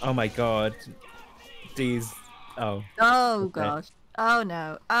 Oh my god. These. Oh. Oh Okay. gosh. Oh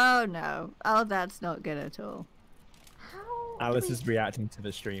no. Oh no. Oh, that's not good at all. How? do Alice we- is reacting to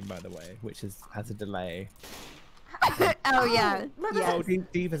the stream, by the way, which has a delay. Oh yeah. look at Yeah. Oh,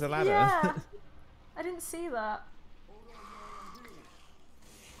 Steve is a ladder. Yeah. I didn't see that.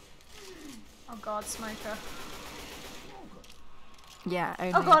 Oh God, smoker. Yeah.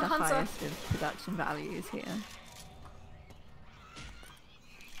 Only Oh God, the Hunter. highest of production values here.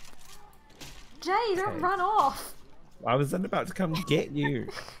 Jay, don't Okay. run off. I was then about to come get you.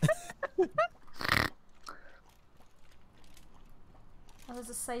 Oh, there's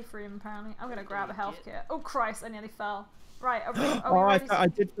a safe room apparently. I'm gonna grab a health kit. Oh Christ, I nearly fell. Right, are we Oh, ready? I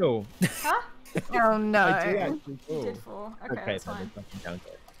did fall. Huh? Oh no. I did actually You fall. did fall. Okay, Okay, that's then fine. there's nothing down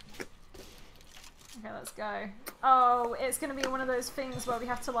there. Okay, let's go. Oh, it's gonna be one of those things where we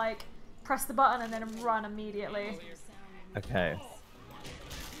have to like press the button and then run immediately. Okay.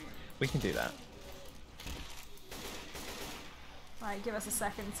 We can do that. Right, give us a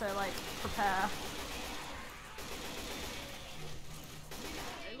second to like prepare.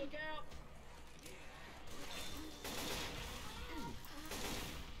 Hey, look out!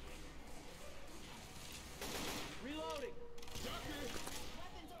 Reloading.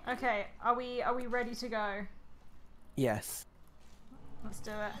 Okay, are we ready to go? Yes. Let's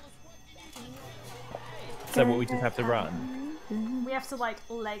do it. So what, we just have to run? We have to like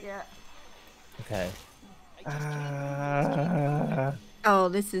leg it. Okay. Oh,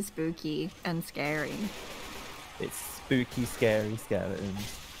 this is spooky and scary. It's spooky, scary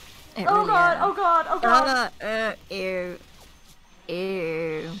skeletons. It Oh really god, is. oh god, oh god. Ew.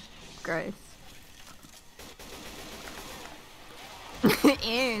 Ew. Gross.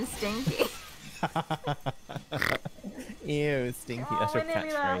 Ew, stinky. Ew, stinky. Oh, That's your we're nearly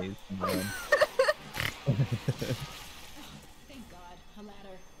there. catchphrase. Man. Thank God, a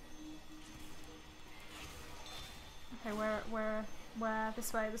ladder. Okay, where?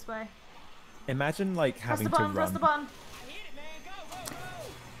 This way, this way. Imagine like Press having the button, to press run. the button.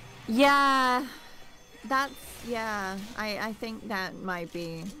 Yeah. Yeah. I think that might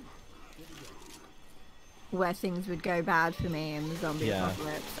be where things would go bad for me in the zombie Yeah.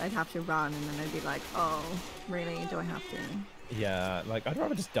 apocalypse. I'd have to run and then I'd be like, oh, really? Do I have to? Yeah, like I'd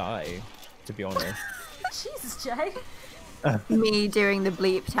rather just die, to be honest. Jesus, Jay. Me doing the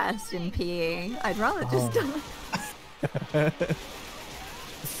bleep test in PE. I'd rather just die.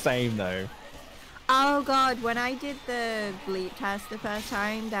 Same though. Oh god, when I did the bleep test the first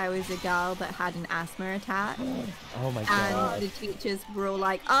time, there was a girl that had an asthma attack. Oh my And god. the teachers were all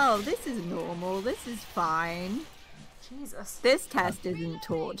like, oh, this is normal, this is fine. Jesus. This test isn't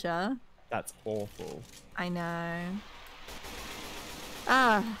torture. That's awful. I know.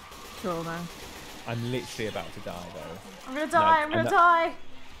 Ah, trauma. I'm literally about to die though. I'm gonna die, I'm I gonna know- die.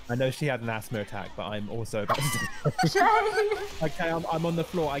 I know she had an asthma attack, but I'm also about to die. Jay! Okay, I'm on the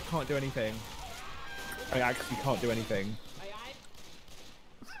floor. I can't do anything. I actually can't do anything.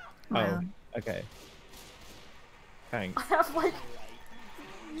 Wow. Oh, okay. Thanks. I have like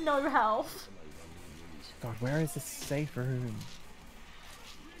no health. God, where is this safe room?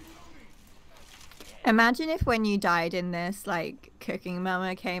 Imagine if when you died in this, like, Cooking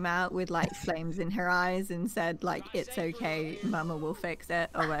Mama came out with, like, flames in her eyes and said, like, it's okay, Mama will fix it,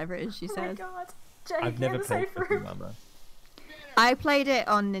 or whatever it is she Oh my says. god. Jay, I've get never in the played safe Cookie room. Mama. I played it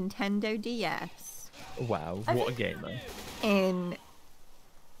on Nintendo DS Wow, what a game though. in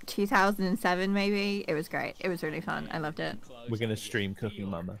 2007, maybe. It was great. It was really fun. I loved it. We're gonna stream Cooking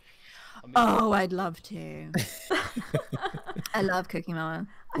Mama. Oh, I'd love to. I love Cooking Mama.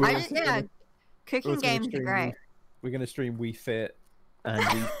 Cooking also gonna games are stream great. We're gonna stream Wii Fit and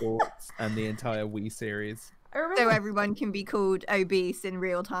Wii Sports and the entire Wii series. I remember. So everyone can be called obese in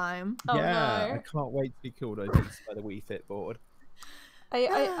real time. Oh Yeah, I no. can't wait to be called obese by the Wii Fit board. I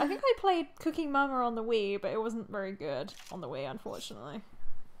think I played Cooking Mama on the Wii, but it wasn't very good on the Wii, unfortunately.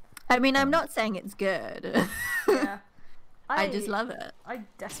 I mean, I'm not saying it's good. Yeah. I just love it. I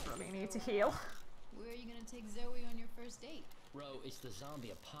desperately need to heal. Where are you gonna take Zoe on your first date? Bro, it's the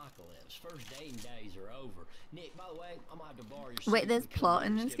zombie apocalypse. First dating days are over. Nick, by the way, I'm gonna have to borrow your Wait, suit there's and come plot over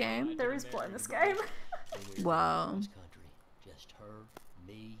in and this skip a game? ride There to is the plot in this American game. When we're Wow. in this country, just her,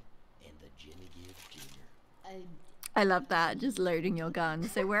 me, and the Jimmy Gibbs Jr. I love that. Just loading your gun.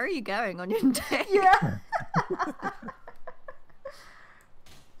 So where are you going on your date? Yeah.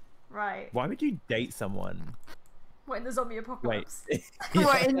 Right. Why would you date someone? What, in the zombie Wait. apocalypse?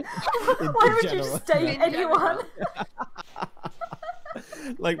 What in- Why would you just date anyone?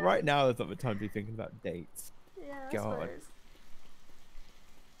 Like right now is not the time to be thinking about dates. Yeah, I God.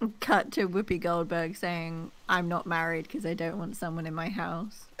 suppose. Cut to Whoopi Goldberg saying, I'm not married because I don't want someone in my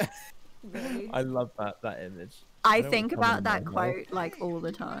house. Really? I love that image. I don't think want someone about in that my house. quote like all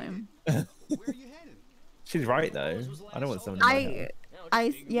the time. Where are you headed? She's right though. I don't want someone in my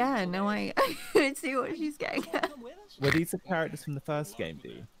house. Yeah, no, I see what she's getting at. Come with us? Were these the characters from the first game,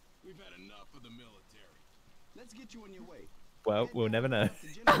 Dee? We've had enough of the military. Let's get you on your way. Well, we'll never know.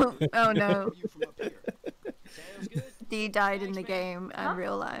 Oh no. You from up here. Sounds good. Dee died in the game and Huh?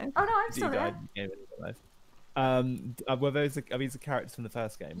 real life. Oh no, I'm Dee still there. died in game in real life. Are these the characters from the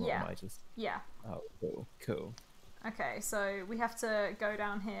first game, or Yeah. am I just? Yeah. Oh, cool. Okay, so we have to go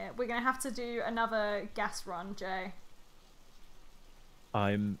down here. We're gonna have to do another gas run, Jay.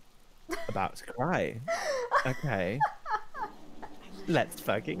 I'm about to cry. Okay. Let's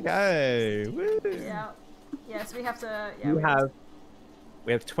fucking go. Woo. Yeah. Yes, we have to. Yeah.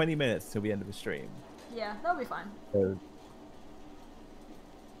 We have 20 minutes till the end of the stream. Yeah, that'll be fine. So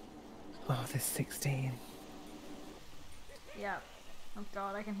Oh, there's 16. Yeah. Oh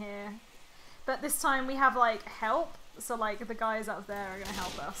god, I can hear. But this time we have like help, so like the guys up there are gonna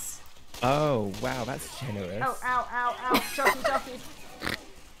help us. Oh, wow, that's generous. Oh, ow, ow, ow, jockey, jockey.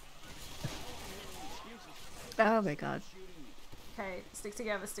 Oh my god. Okay, stick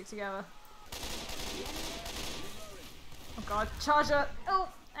together, stick together. Oh god, charger! Oh,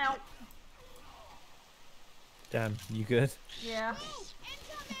 ow. Damn, you good? Yeah.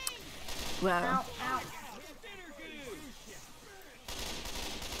 Well, Ow, ow.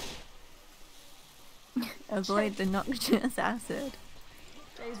 avoid the noxious acid.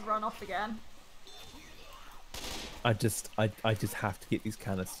 Jay's run off again. I just have to get these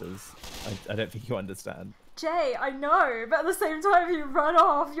canisters. I don't think you understand. Jay, I know, but at the same time if you run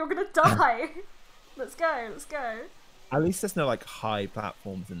off, you're gonna die. Let's go, let's go. At least there's no like high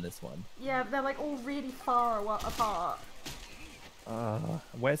platforms in this one. Yeah, but they're like all really far apart.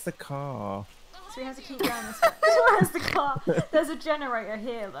 Where's the car? So we have to keep going this way. Where's the car? There's a generator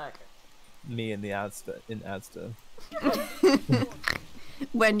here, look. Me in the Asda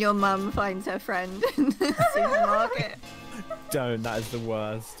When your mum finds her friend in the supermarket. Don't, that is the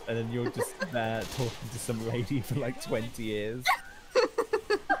worst. And then you're just there talking to some lady for like 20 years.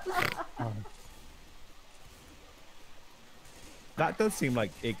 Oh. That does seem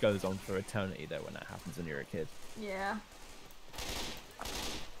like it goes on for eternity though when that happens when you're a kid. Yeah.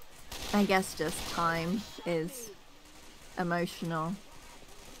 I guess just time is emotional.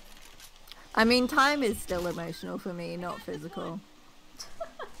 I mean, time is still emotional for me, not physical.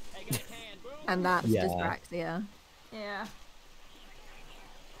 And that's Yeah. dyspraxia. Yeah.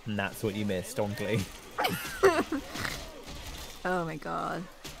 And that's what you missed, Donkley. Oh my god.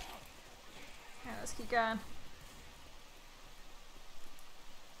 Yeah, let's keep going.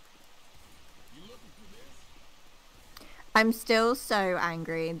 I'm still so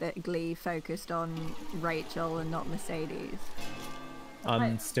angry that Glee focused on Rachel and not Mercedes. I'm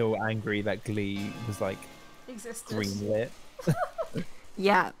Right. still angry that Glee was like Existed. greenlit.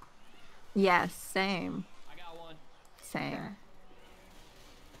 Yeah. Yes, same. I got one. Same.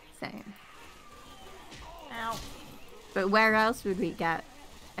 Okay. Same. Ow. But where else would we get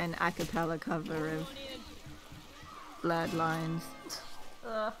an a cappella cover of Blurred Lines?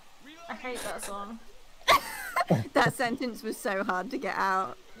 Ugh. I hate that song. That sentence was so hard to get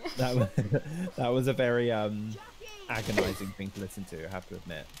out. That was a very agonizing thing to listen to, I have to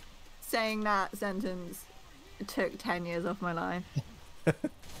admit. Saying that sentence took 10 years off my life.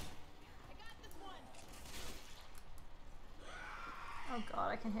 Oh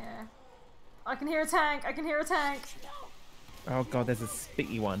god, I can hear. I can hear a tank! I can hear a tank! Oh god, there's a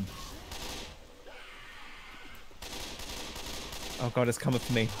sticky one. Oh god, it's coming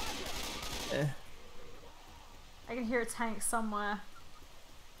for me. I can hear a tank somewhere.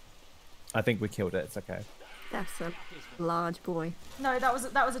 I think we killed it, it's okay. That's a large boy. No, that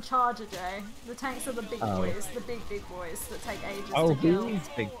was a charger, Jay. The tanks are the big Oh. boys, the big boys that take ages Oh, to kill. these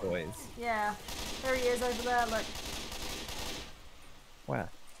big boys. Yeah. There he is over there, look. Where?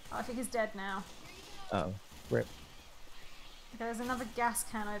 Oh, I think he's dead now. Oh, rip. Okay, there's another gas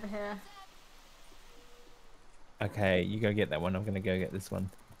can over here. Okay, you go get that one, I'm gonna go get this one.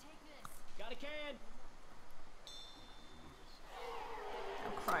 Got a can.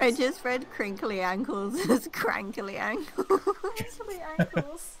 Oh, I Christ. just read crinkly ankles as crankly ankles. Silly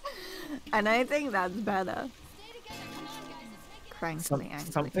ankles. And I think that's better. Crankly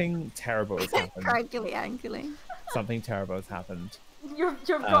ankly. Something terrible has happened. Crankly ankly. Something terrible has happened. You've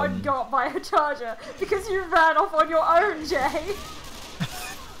gotten got by a charger because you ran off on your own, Jay.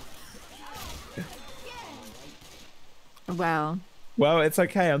 Well, Well, it's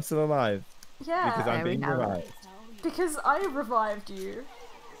okay, I'm still alive. Yeah. Because I'm There we being have it. revived. Because I revived you.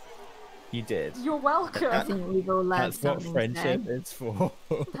 You did. You're I welcome. think we've all learned That's what something friendship today. is for.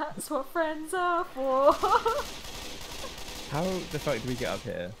 That's what friends are for. How the fuck did we get up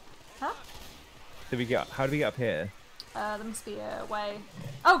here? Huh? How did we get up here? There must be a way.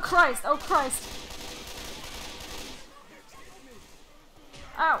 Oh Christ! Oh Christ!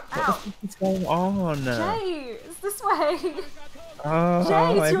 Ow! Ow! What's going on? Jay, it's this way. Oh,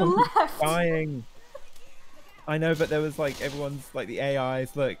 Jay, it's your everyone's left. dying. I know, but there was like everyone's like the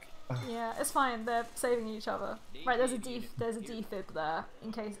AIs. Look, Yeah, it's fine. They're saving each other. Right, there's a defib there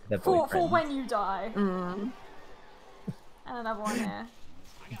in case They're for boyfriends. when you die. Mm. And another one here.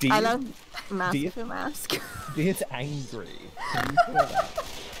 I love mask you- for mask. Dee's angry. Can you feel that?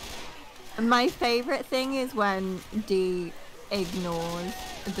 My favourite thing is when Dee ignores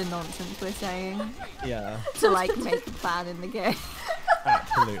the nonsense we're saying Yeah, to like make a plan in the game.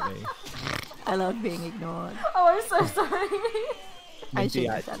 absolutely. I love being ignored. Oh, I'm so sorry. I Dee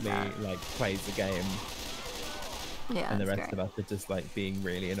shouldn't have said actually that. like plays the game, Yeah, and the that's rest of us are just like being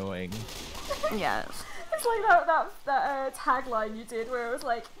really annoying. great. Yeah. It's like that tagline you did where it was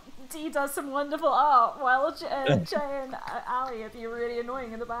like, Dee does some wonderful art while Jay and Ali are being really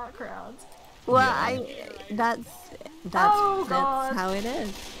annoying in the background. Well, Yeah. that's Oh, God. that's how it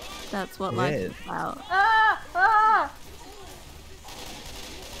is. That's what It life is. is about. Ah! Ah!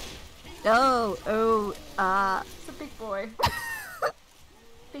 It's a big boy.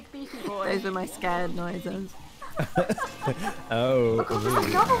 Big beefy boy. Those are my scared noises. Oh, Oh god, there's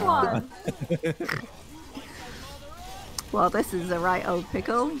another one! Well, this is a right old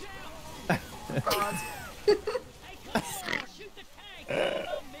pickle. God.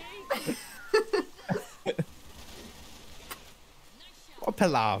 What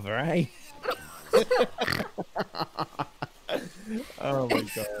palaver, eh? Oh my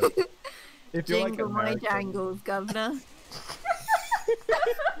god. If you're like Jingle my American, jangles, governor.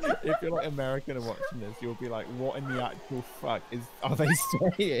 if you're like American and watching this, you'll be like, what in the actual fuck are they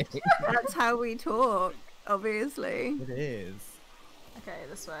saying? That's how we talk, obviously. It is. Okay,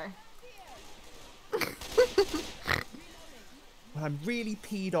 this way. Well, I'm really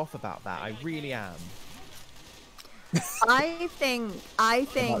peed off about that. I really am. I think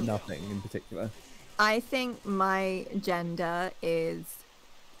About nothing in particular. I think my gender is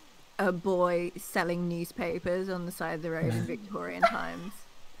a boy selling newspapers on the side of the road in Victorian times.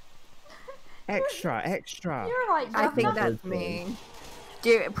 Extra, extra. You're right, I think governor. that's me.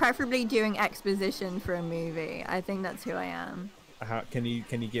 Preferably doing exposition for a movie. I think that's who I am. Can you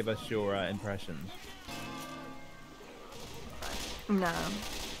give us your impression? No.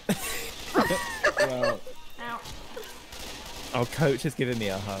 Well, Ow. our coach has given me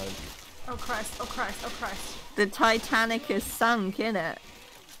a hug. Oh Christ, oh Christ, oh Christ. The Titanic is sunk, innit?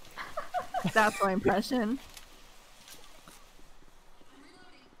 That's my impression.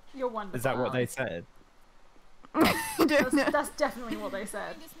 You're wonderful. Is that what they said? That's definitely what they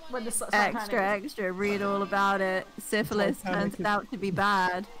said. When the Extra, extra, read all about it. Syphilis Titanic turns is- out to be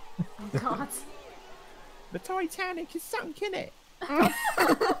bad. Oh God. The Titanic is sunk in it.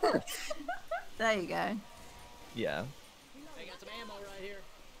 There you go. Yeah. I got some ammo right here.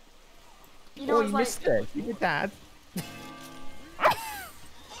 You know, Oh, it's you like, missed it. You did that.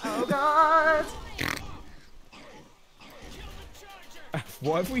 oh God.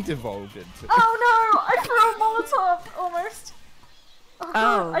 What have we devolved into? Oh no! I threw a Molotov almost. Oh, God.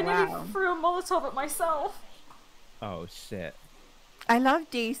 Oh, I nearly wow. threw a Molotov at myself. Oh shit. I love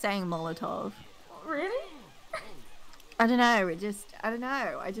Dee saying Molotov. Really? I don't know, I don't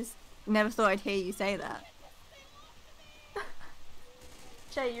know. I just never thought I'd hear you say that.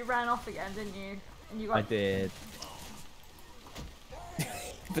 Jay, you ran off again, didn't you? And you got. I did.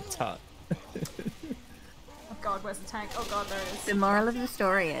 The tut. Oh God, where's the tank? Oh God, there it The is. moral of the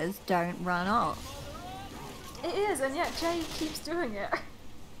story is don't run off. It is, and yet Jay keeps doing it.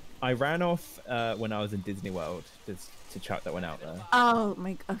 I ran off when I was in Disney World just to chuck that one out there. Oh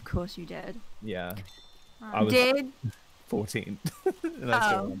my, of course you did. Yeah. I was Did? 14. And I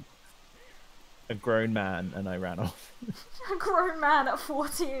still Oh. ran. A grown man, and I ran off. A grown man at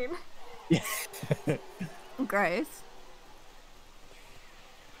 14. Gross.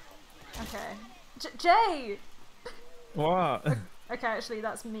 Okay. Jay! What? Okay, actually,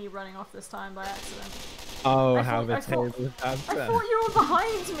 that's me running off this time by accident. Oh, I how thought- the I thought- tables have I turned. thought you were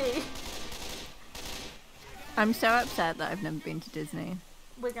behind me! I'm so upset that I've never been to Disney.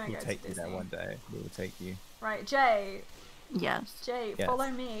 We're gonna We'll go take to you Disney. there one day. We will take you. Right, Jay. Yes. Jay, Yes. follow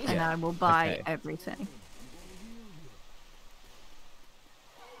me. And Yeah. I will buy Okay. everything.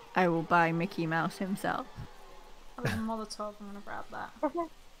 I will buy Mickey Mouse himself. I have a Molotov, I'm gonna grab that.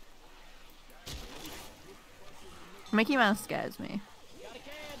 Mickey Mouse scares me.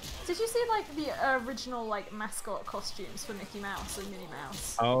 Did you see, like, the original, like, mascot costumes for Mickey Mouse and Minnie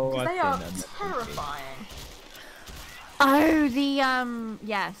Mouse? Oh, Because I've they seen are them. terrifying. Oh, the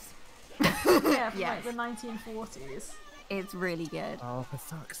yes. Yeah, from, Yes. like, the 1940s. It's really good. Oh, for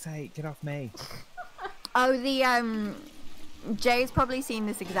fuck's sake, get off me. Oh, the Jay's probably seen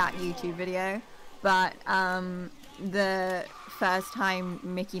this exact YouTube video, but the first time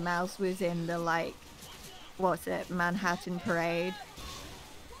Mickey Mouse was in the, like, what's it, Manhattan Parade,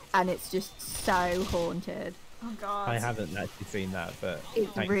 and it's just so haunted. Oh god. I haven't actually seen that, but It's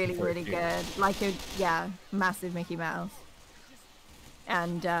thank you really, for it, really Jude. good. Like a, yeah, massive Mickey Mouse.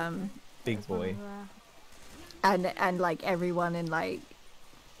 And Big boy. and like everyone in like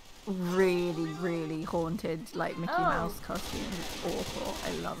really, really haunted like Mickey Oh. Mouse costumes. It's awful.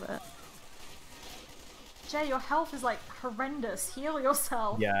 I love it. Jay, your health is, like, horrendous. Heal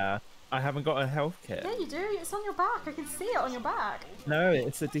yourself. Yeah, I haven't got a health kit. Yeah, you do. It's on your back. I can see it on your back. No,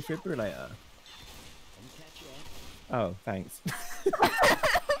 it's a defibrillator. Oh, thanks.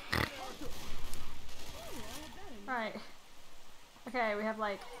 Right. Okay, we have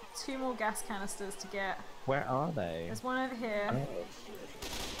like 2 more gas canisters to get. Where are they? There's one over here. Oh.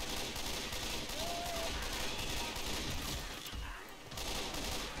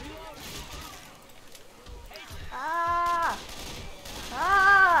 Ah!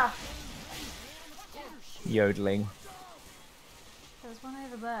 Ah! Yodeling. There's one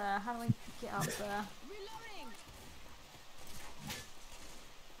over there. How do I get up there?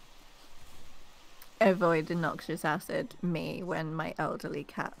 Avoid the noxious acid, me, when my elderly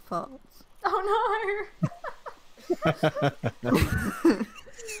cat farts. Oh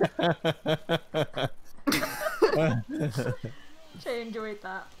no! Jay enjoyed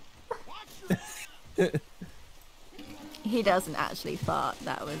that. He doesn't actually fart.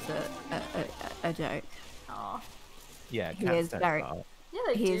 That was a joke. Aw. Yeah, He cats is don't very- fart. Yeah,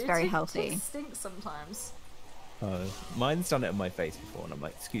 they He do. is very Tig- healthy. Tig stinks sometimes. Oh, mine's done it on my face before, and I'm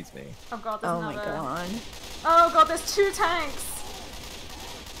like, excuse me. Oh god, there's Oh my another. god. Oh god, there's 2 tanks!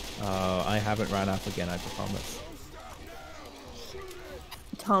 Oh, I haven't ran up again, I promise.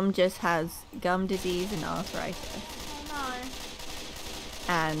 Tom just has gum disease and arthritis. Oh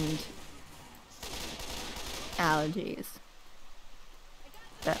And allergies.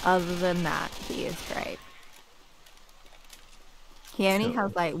 But other than that, he is great. He only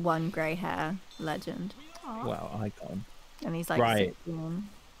has like 1 grey hair, legend. no. Aw. Wow, icon. And he's like Right. 16.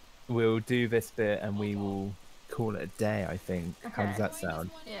 We'll do this bit and we will call it a day, I think. How does Okay. that sound?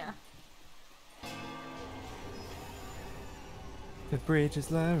 Yeah. The bridge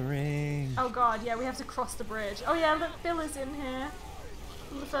is lowering. Oh god, yeah, we have to cross the bridge. Oh yeah, look, Bill is in here.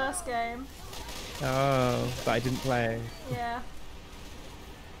 From the first game. Oh, but I didn't play. Yeah.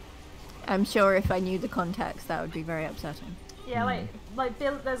 I'm sure if I knew the context, that would be very upsetting. Yeah, like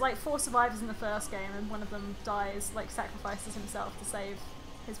Bill, there's like 4 survivors in the first game, and one of them dies, like sacrifices himself to save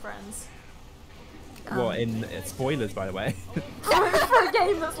his friends. What, in spoilers, by the way? For a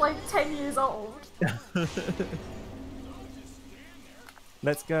game that's like 10 years old.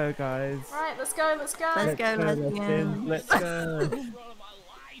 Let's go, guys. Right, let's go, let's go. Let's go, lesbians. lesbians. Let's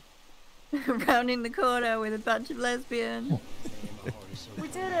go. Rounding the corner with a bunch of lesbians. We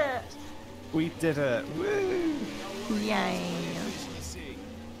did it. We did it. Woo! Yay.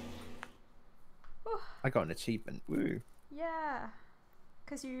 I got an achievement. Woo. Yeah.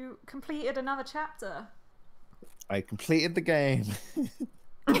 Because you completed another chapter. I completed the game.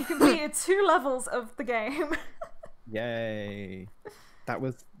 You completed 2 levels of the game. Yay. That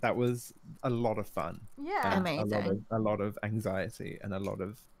was a lot of fun. Yeah. And Amazing. a lot of anxiety and a lot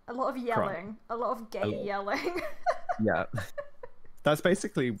of A lot of yelling. A lot of gay lot. yelling. yeah. That's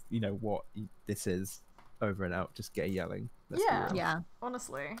basically, what this is over and out, just gay yelling. Let's be Yeah. real. Yeah.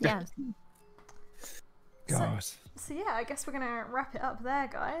 Honestly. Yes. God. So yeah, I guess we're gonna wrap it up there,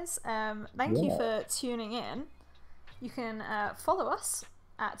 guys. Thank you for tuning in. You can follow us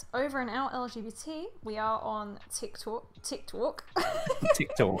at Over and Out LGBT. We are on TikTok. TikTok.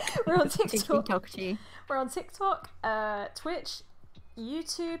 We're on TikTok. TikTok. We're on TikTok, Twitch,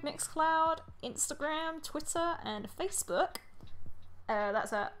 YouTube, Mixcloud, Instagram, Twitter, and Facebook.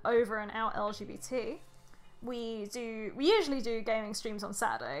 That's at Over and Out LGBT. We usually do gaming streams on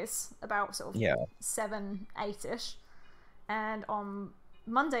Saturdays, about sort of 7, 8ish, and on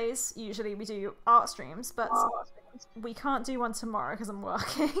Mondays usually we do art streams, but we can't do one tomorrow because I'm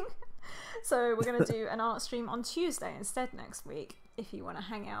working. So we're gonna do an art stream on Tuesday instead next week. If you want to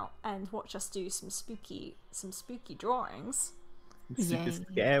hang out and watch us do some spooky drawings, Super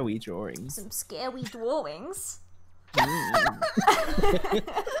scary drawings. some scary drawings.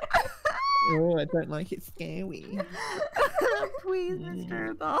 Oh, I don't like it scary. Please,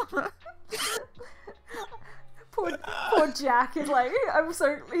 Mr. Obama. Poor Jack is like,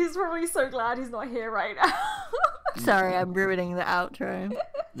 he's probably so glad he's not here right now. Sorry, I'm ruining the outro.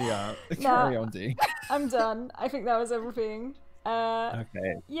 Yeah, carry on, Dee. I'm done. I think that was everything.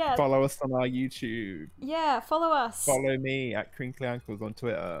 Okay. Yeah. Follow us on our YouTube. Yeah, follow us. Follow me at Crinkly Ankles on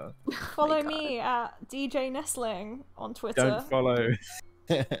Twitter. Follow me at Dee Nessling on Twitter. Don't follow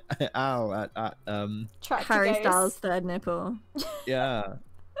Al at Track to Harry Gaze. Styles' third nipple. yeah.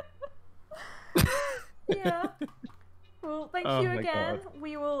 Yeah. Well, thank Oh you my again. God.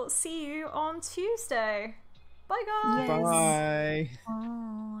 We will see you on Tuesday. Bye, guys. Bye.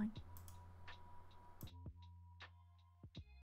 Oh.